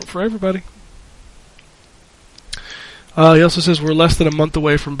it's different for everybody. He also says we're less than a month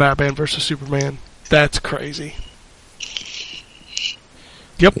away from Batman vs. Superman. That's crazy.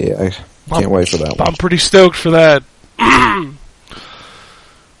 Yep. Yeah, I can't wait for that one. I'm pretty stoked for that. Man.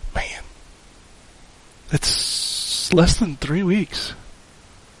 It's less than 3 weeks.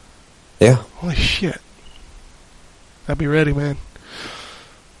 Yeah. Holy shit. I'll be ready, man.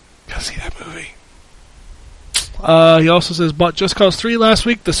 Gotta see that movie. He also says, bought Just Cause 3 last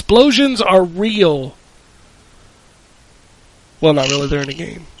week. The explosions are real. Well, not really. They're in a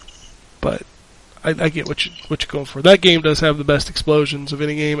game. But I get what you're going for. That game does have the best explosions of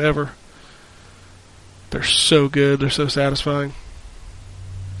any game ever. They're so good. They're so satisfying.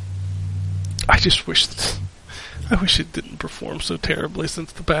 I just wish it didn't perform so terribly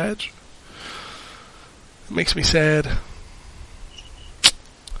since the patch. It makes me sad.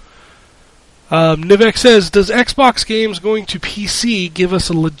 Nivek says, does Xbox games going to PC give us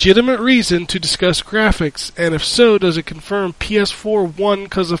a legitimate reason to discuss graphics? And if so, does it confirm PS4 won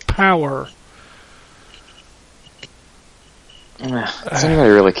because of power? Does anybody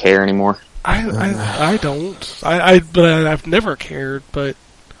really care anymore? I don't. But I've never cared, but...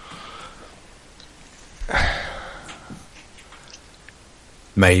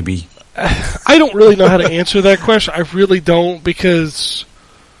 Maybe. I don't really know how to answer that question. I really don't, because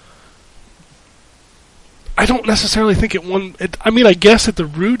I don't necessarily think it won. I mean, I guess at the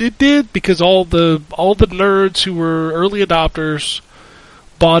root it did, because all the nerds who were early adopters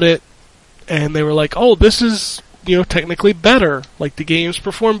bought it, and they were like, "Oh, this is technically better. Like the games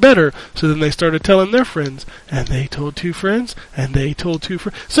perform better." So then they started telling their friends, and they told two friends, and they told two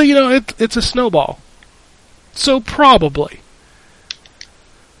friends. So it's a snowball. So probably.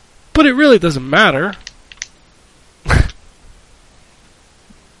 But it really doesn't matter.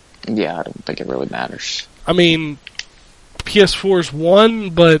 Yeah, I don't think it really matters. I mean, PS4's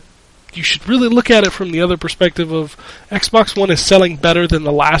won, but you should really look at it from the other perspective of Xbox One is selling better than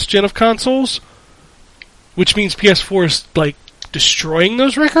the last gen of consoles, which means PS4 is, destroying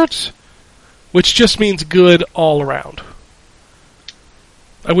those records, which just means good all around.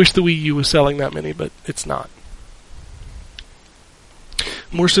 I wish the Wii U was selling that many, but it's not.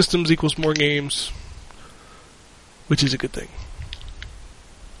 More systems equals more games, which is a good thing.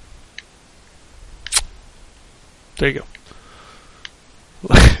 There you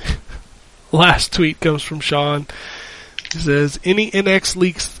go. Last tweet comes from Sean. He says, any NX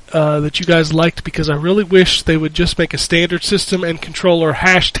leaks that you guys liked because I really wish they would just make a standard system and controller.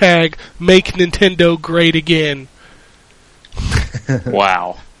 Hashtag make Nintendo great again.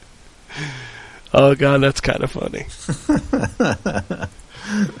 Wow. Oh god, that's kind of funny.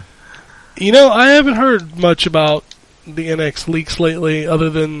 You know, I haven't heard much about the NX leaks lately, other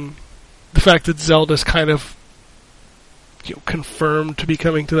than the fact that Zelda's kind of, you know, confirmed to be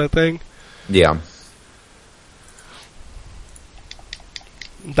coming to that thing. Yeah.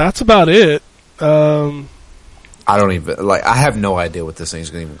 That's about it. I don't even I have no idea what this thing's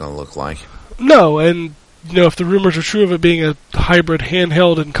even going to look like. No, and you know, if the rumors are true of it being a hybrid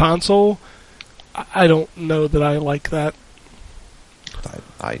handheld and console, I don't know that I like that.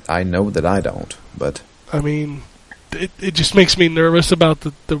 I know that I don't, but I mean, it just makes me nervous about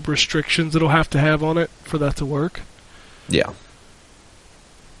the restrictions it'll have to have on it for that to work. yeah.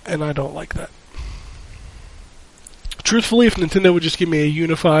 And I don't like that. Truthfully, if Nintendo would just give me a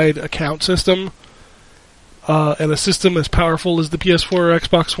unified account system, and a system as powerful as the PS4 or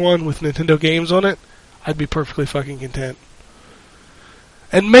Xbox One with Nintendo games on it, I'd be perfectly fucking content.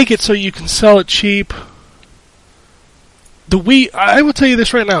 And make it so you can sell it cheap. The Wii, I will tell you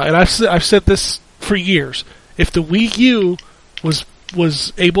this right now, and I've said this for years. If the Wii U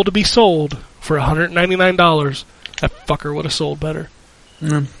was able to be sold for $199, that fucker would have sold better.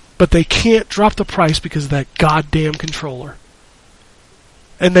 Mm. But they can't drop the price because of that goddamn controller.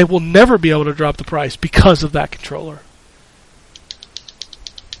 And they will never be able to drop the price because of that controller.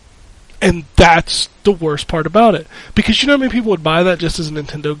 And that's the worst part about it. Because you know how many people would buy that just as a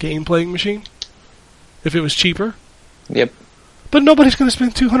Nintendo game playing machine? If it was cheaper? Yep. But nobody's going to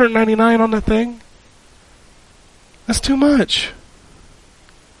spend $299 on that thing. That's too much.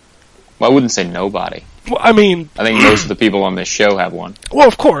 Well, I wouldn't say nobody. Well, I mean... I think most of the people on this show have one. Well,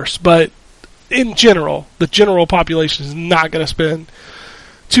 of course, but in general, the general population is not going to spend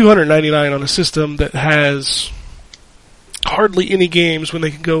 $299 on a system that has hardly any games when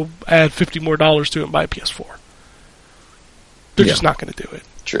they can go add $50 more to it and buy a PS4. They're just not going to do it.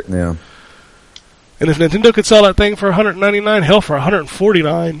 True. Yeah. And if Nintendo could sell that thing for $199, hell, for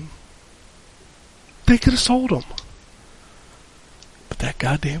 $149, they could have sold them. But that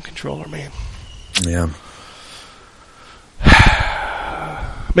goddamn controller, man. Yeah.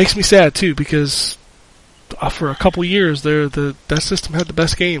 Makes me sad, too, because for a couple years there, that system had the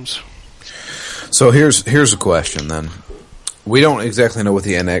best games. So here's a question then. We don't exactly know what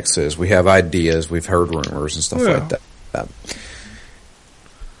the NX is. We have ideas. We've heard rumors and stuff like that.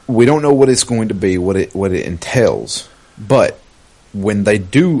 We don't know what it's going to be, what it entails. But when they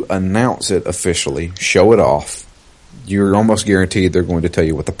do announce it officially, show it off, you're almost guaranteed they're going to tell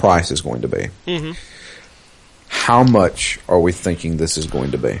you what the price is going to be. Mm-hmm. How much are we thinking this is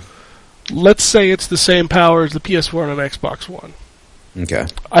going to be? Let's say it's the same power as the PS4 and an Xbox One. Okay.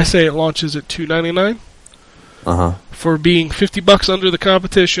 I say it launches at $299 Uh-huh. for being $50 under the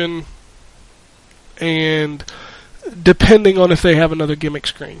competition, and depending on if they have another gimmick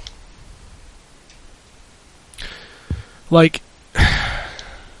screen. Like,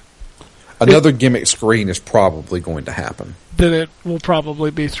 another gimmick screen is probably going to happen. then it will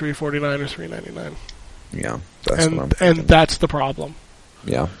probably be $349 or $399. Yeah, that's what I'm thinking. And that's the problem.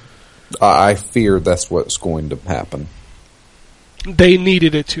 Yeah. I fear that's what's going to happen. They need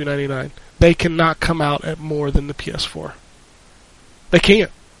it at $299. They cannot come out at more than the PS4. They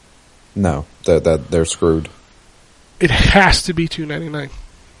can't. No, they're screwed. It has to be $299.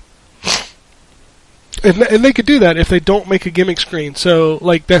 And they could do that if they don't make a gimmick screen. So,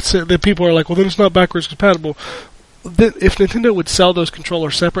 like, that's it. The people are like, well, then it's not backwards compatible. If Nintendo would sell those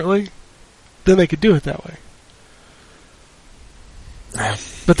controllers separately, then they could do it that way.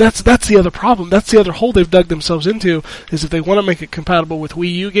 But that's the other problem. That's the other hole they've dug themselves into, is if they want to make it compatible with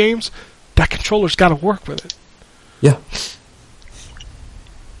Wii U games, that controller's got to work with it. Yeah.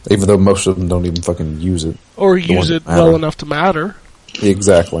 Even though most of them don't even fucking use it. Or use it well enough to matter.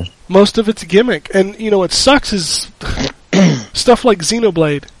 Exactly. Most of it's a gimmick. And, you know, what sucks is stuff like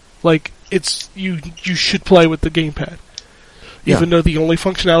Xenoblade. Like, you should play with the gamepad. Even though the only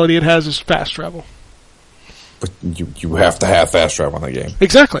functionality it has is fast travel. But you have to have fast travel in the game.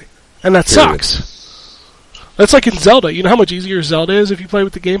 Exactly. And that Period. sucks. That's like in Zelda. You know how much easier Zelda is if you play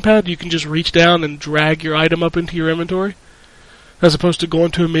with the gamepad? You can just reach down and drag your item up into your inventory. As opposed to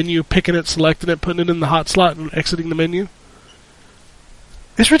going to a menu, picking it, selecting it, putting it in the hot slot, and exiting the menu.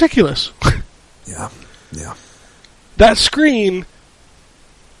 It's ridiculous. Yeah. Yeah. That screen,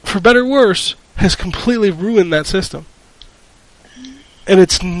 for better or worse, has completely ruined that system. And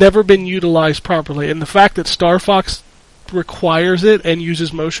it's never been utilized properly. And the fact that Star Fox requires it and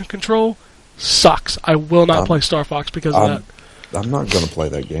uses motion control sucks. I will not play Star Fox because of that. I'm not going to play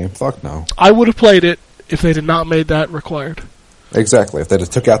that game. Fuck no. I would have played it if they did not made that required. Exactly. If they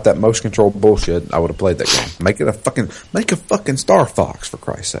just took out that motion control bullshit, I would have played that game. Make a fucking Star Fox, for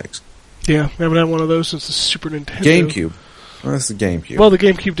Christ's sakes. Yeah, I haven't had one of those since the Super Nintendo. GameCube. Well, that's the GameCube. Well, the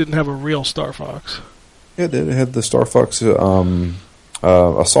GameCube didn't have a real Star Fox. Yeah, it did. It had the Star Fox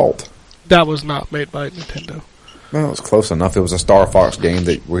Assault. That was not made by Nintendo. Well, it was close enough. It was a Star Fox game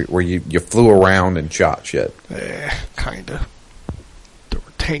that where you flew around and shot shit. Kinda. There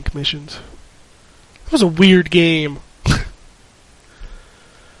were tank missions. It was a weird game.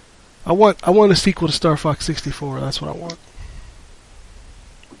 I want a sequel to Star Fox 64. That's what I want.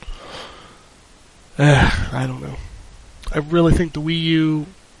 I don't know. I really think the Wii U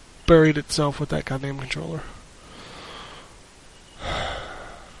buried itself with that goddamn controller.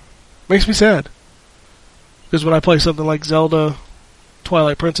 Makes me sad. Because when I play something like Zelda,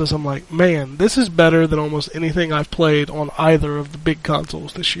 Twilight Princess, I'm like, man, this is better than almost anything I've played on either of the big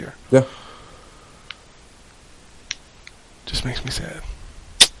consoles this year. Yeah. Just makes me sad.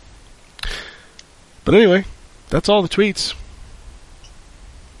 But anyway, that's all the tweets.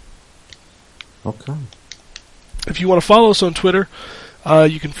 Okay. If you want to follow us on Twitter,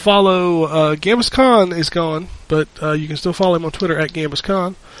 you can follow Gambus Khan is gone, but you can still follow him on Twitter at Gambus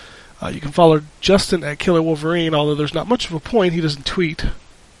Khan. You can follow Justin at Killer Wolverine, although there's not much of a point. He doesn't tweet.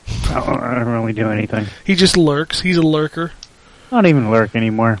 I don't really do anything. He just lurks. He's a lurker. I don't even lurk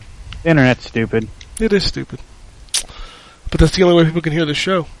anymore. The internet's stupid. It is stupid. But that's the only way people can hear the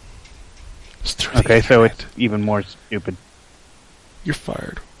show. It's through the Okay, so internet. it's even more stupid. You're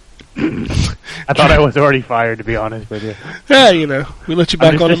fired. I thought I was already fired, to be honest with you. Yeah, you know, we let you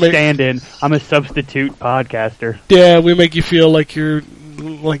back I'm on just to a stand-in. I'm a substitute podcaster. Yeah, we make you feel like you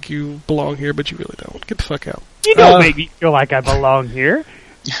belong here, but you really don't. Get the fuck out. You don't make me feel like I belong here.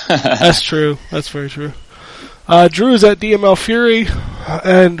 That's true. That's very true. Drew is at DML Fury,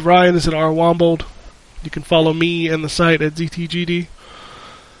 and Ryan is at R Wombold. You can follow me and the site at ZTGD.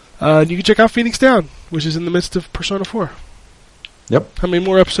 And you can check out Phoenix Down, which is in the midst of Persona 4. Yep. How many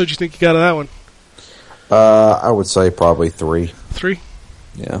more episodes do you think you got of that one? I would say probably 3. 3?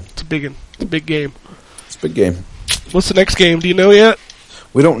 Yeah. It's a big one. It's a big game. It's a big game. What's the next game? Do you know yet?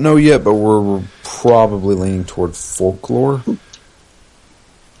 We don't know yet, but we're probably leaning toward Folklore.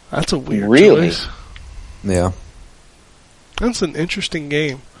 That's a weird Really? choice. Yeah. That's an interesting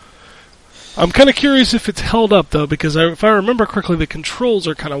game. I'm kind of curious if it's held up, though, because if I remember correctly, the controls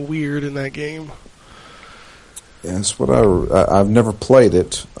are kind of weird in that game. Yeah, that's what I've never played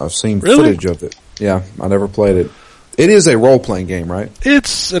it. I've seen Really? footage of it. Yeah, I never played it. It is a role-playing game, right?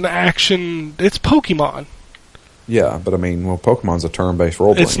 It's an action... It's Pokemon. Yeah, but I mean, well, Pokemon's a turn-based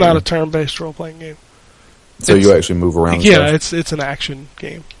role-playing It's not game. a turn-based role-playing game. So you actually move around and Yeah, stuff? it's an action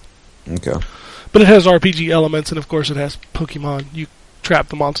game. Okay. But it has RPG elements, and of course it has Pokemon. You trap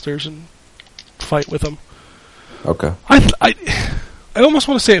the monsters and fight with them. Okay. I almost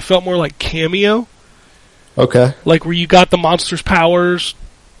want to say it felt more like Cameo, Okay. like where you got the monsters' powers,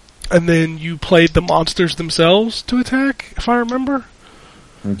 and then you played the monsters themselves to attack, if I remember.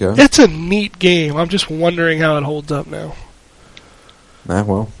 Okay. It's a neat game. I'm just wondering how it holds up now. Nah,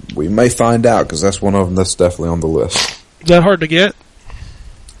 well, we may find out, because that's one of them that's definitely on the list. Is that hard to get?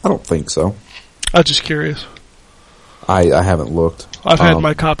 I don't think so. I was just curious. I haven't looked. I've had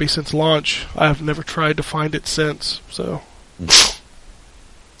my copy since launch. I've never tried to find it since, so...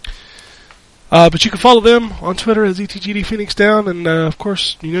 but you can follow them on Twitter at ZTGD Phoenix Down, and of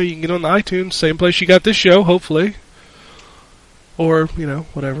course, you can get on the iTunes, same place you got this show, hopefully. Or,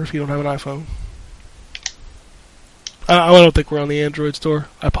 whatever, if you don't have an iPhone. I don't think we're on the Android store.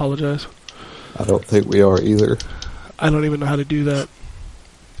 I apologize. I don't think we are either. I don't even know how to do that.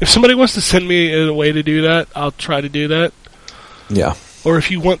 If somebody wants to send me a way to do that, I'll try to do that. Yeah. Or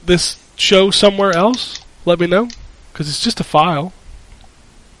if you want this show somewhere else, let me know. Because it's just a file.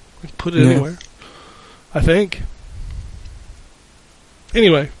 We can put it anywhere. I think.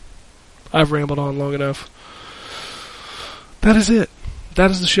 Anyway, I've rambled on long enough. That is it. That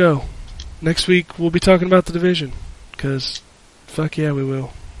is the show. Next week, we'll be talking about The Division. Because, fuck yeah, we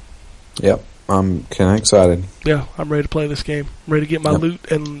will. Yep. I'm kind of excited. Yeah, I'm ready to play this game. I'm ready to get my Yep.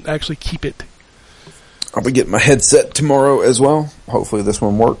 loot and actually keep it. I'll be getting my headset tomorrow as well. Hopefully this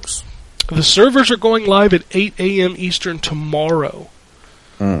one works. The servers are going live at 8 a.m. Eastern tomorrow.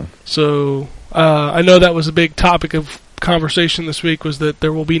 So, I know that was a big topic of conversation this week, was that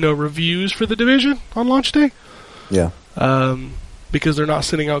there will be no reviews for The Division on launch day. Yeah. Because they're not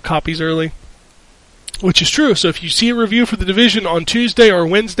sending out copies early. Which is true. So if you see a review for The Division on Tuesday or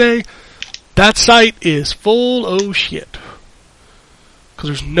Wednesday, that site is full of shit. Because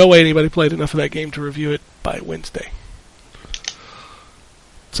there's no way anybody played enough of that game to review it by Wednesday.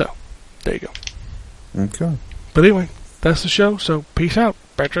 There you go. Okay. But anyway, that's the show. So peace out,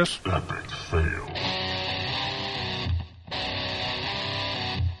 Petrus. Epic fail.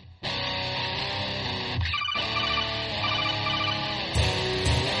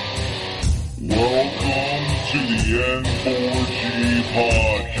 Welcome to the N4G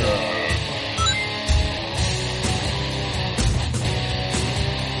podcast.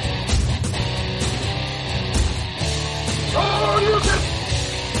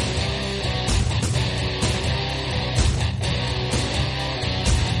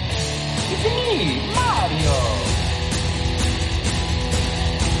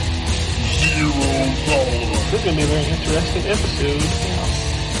 Zero tolerance. This is going to be a very interesting episode.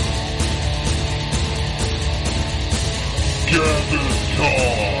 Gather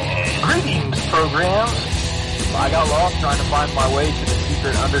time. Greetings, programs. I got lost trying to find my way to the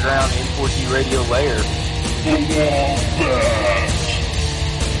secret underground N4G radio lair. The Wombat.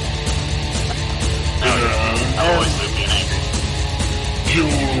 And always being angry.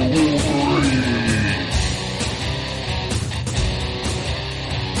 Killer Wolverine.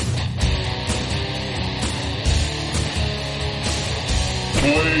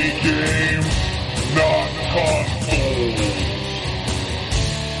 Play games, not consoles.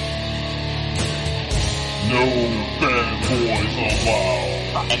 No fanboys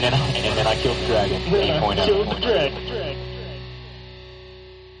allowed. And then I killed the dragon. 8.0. Killed the dragon.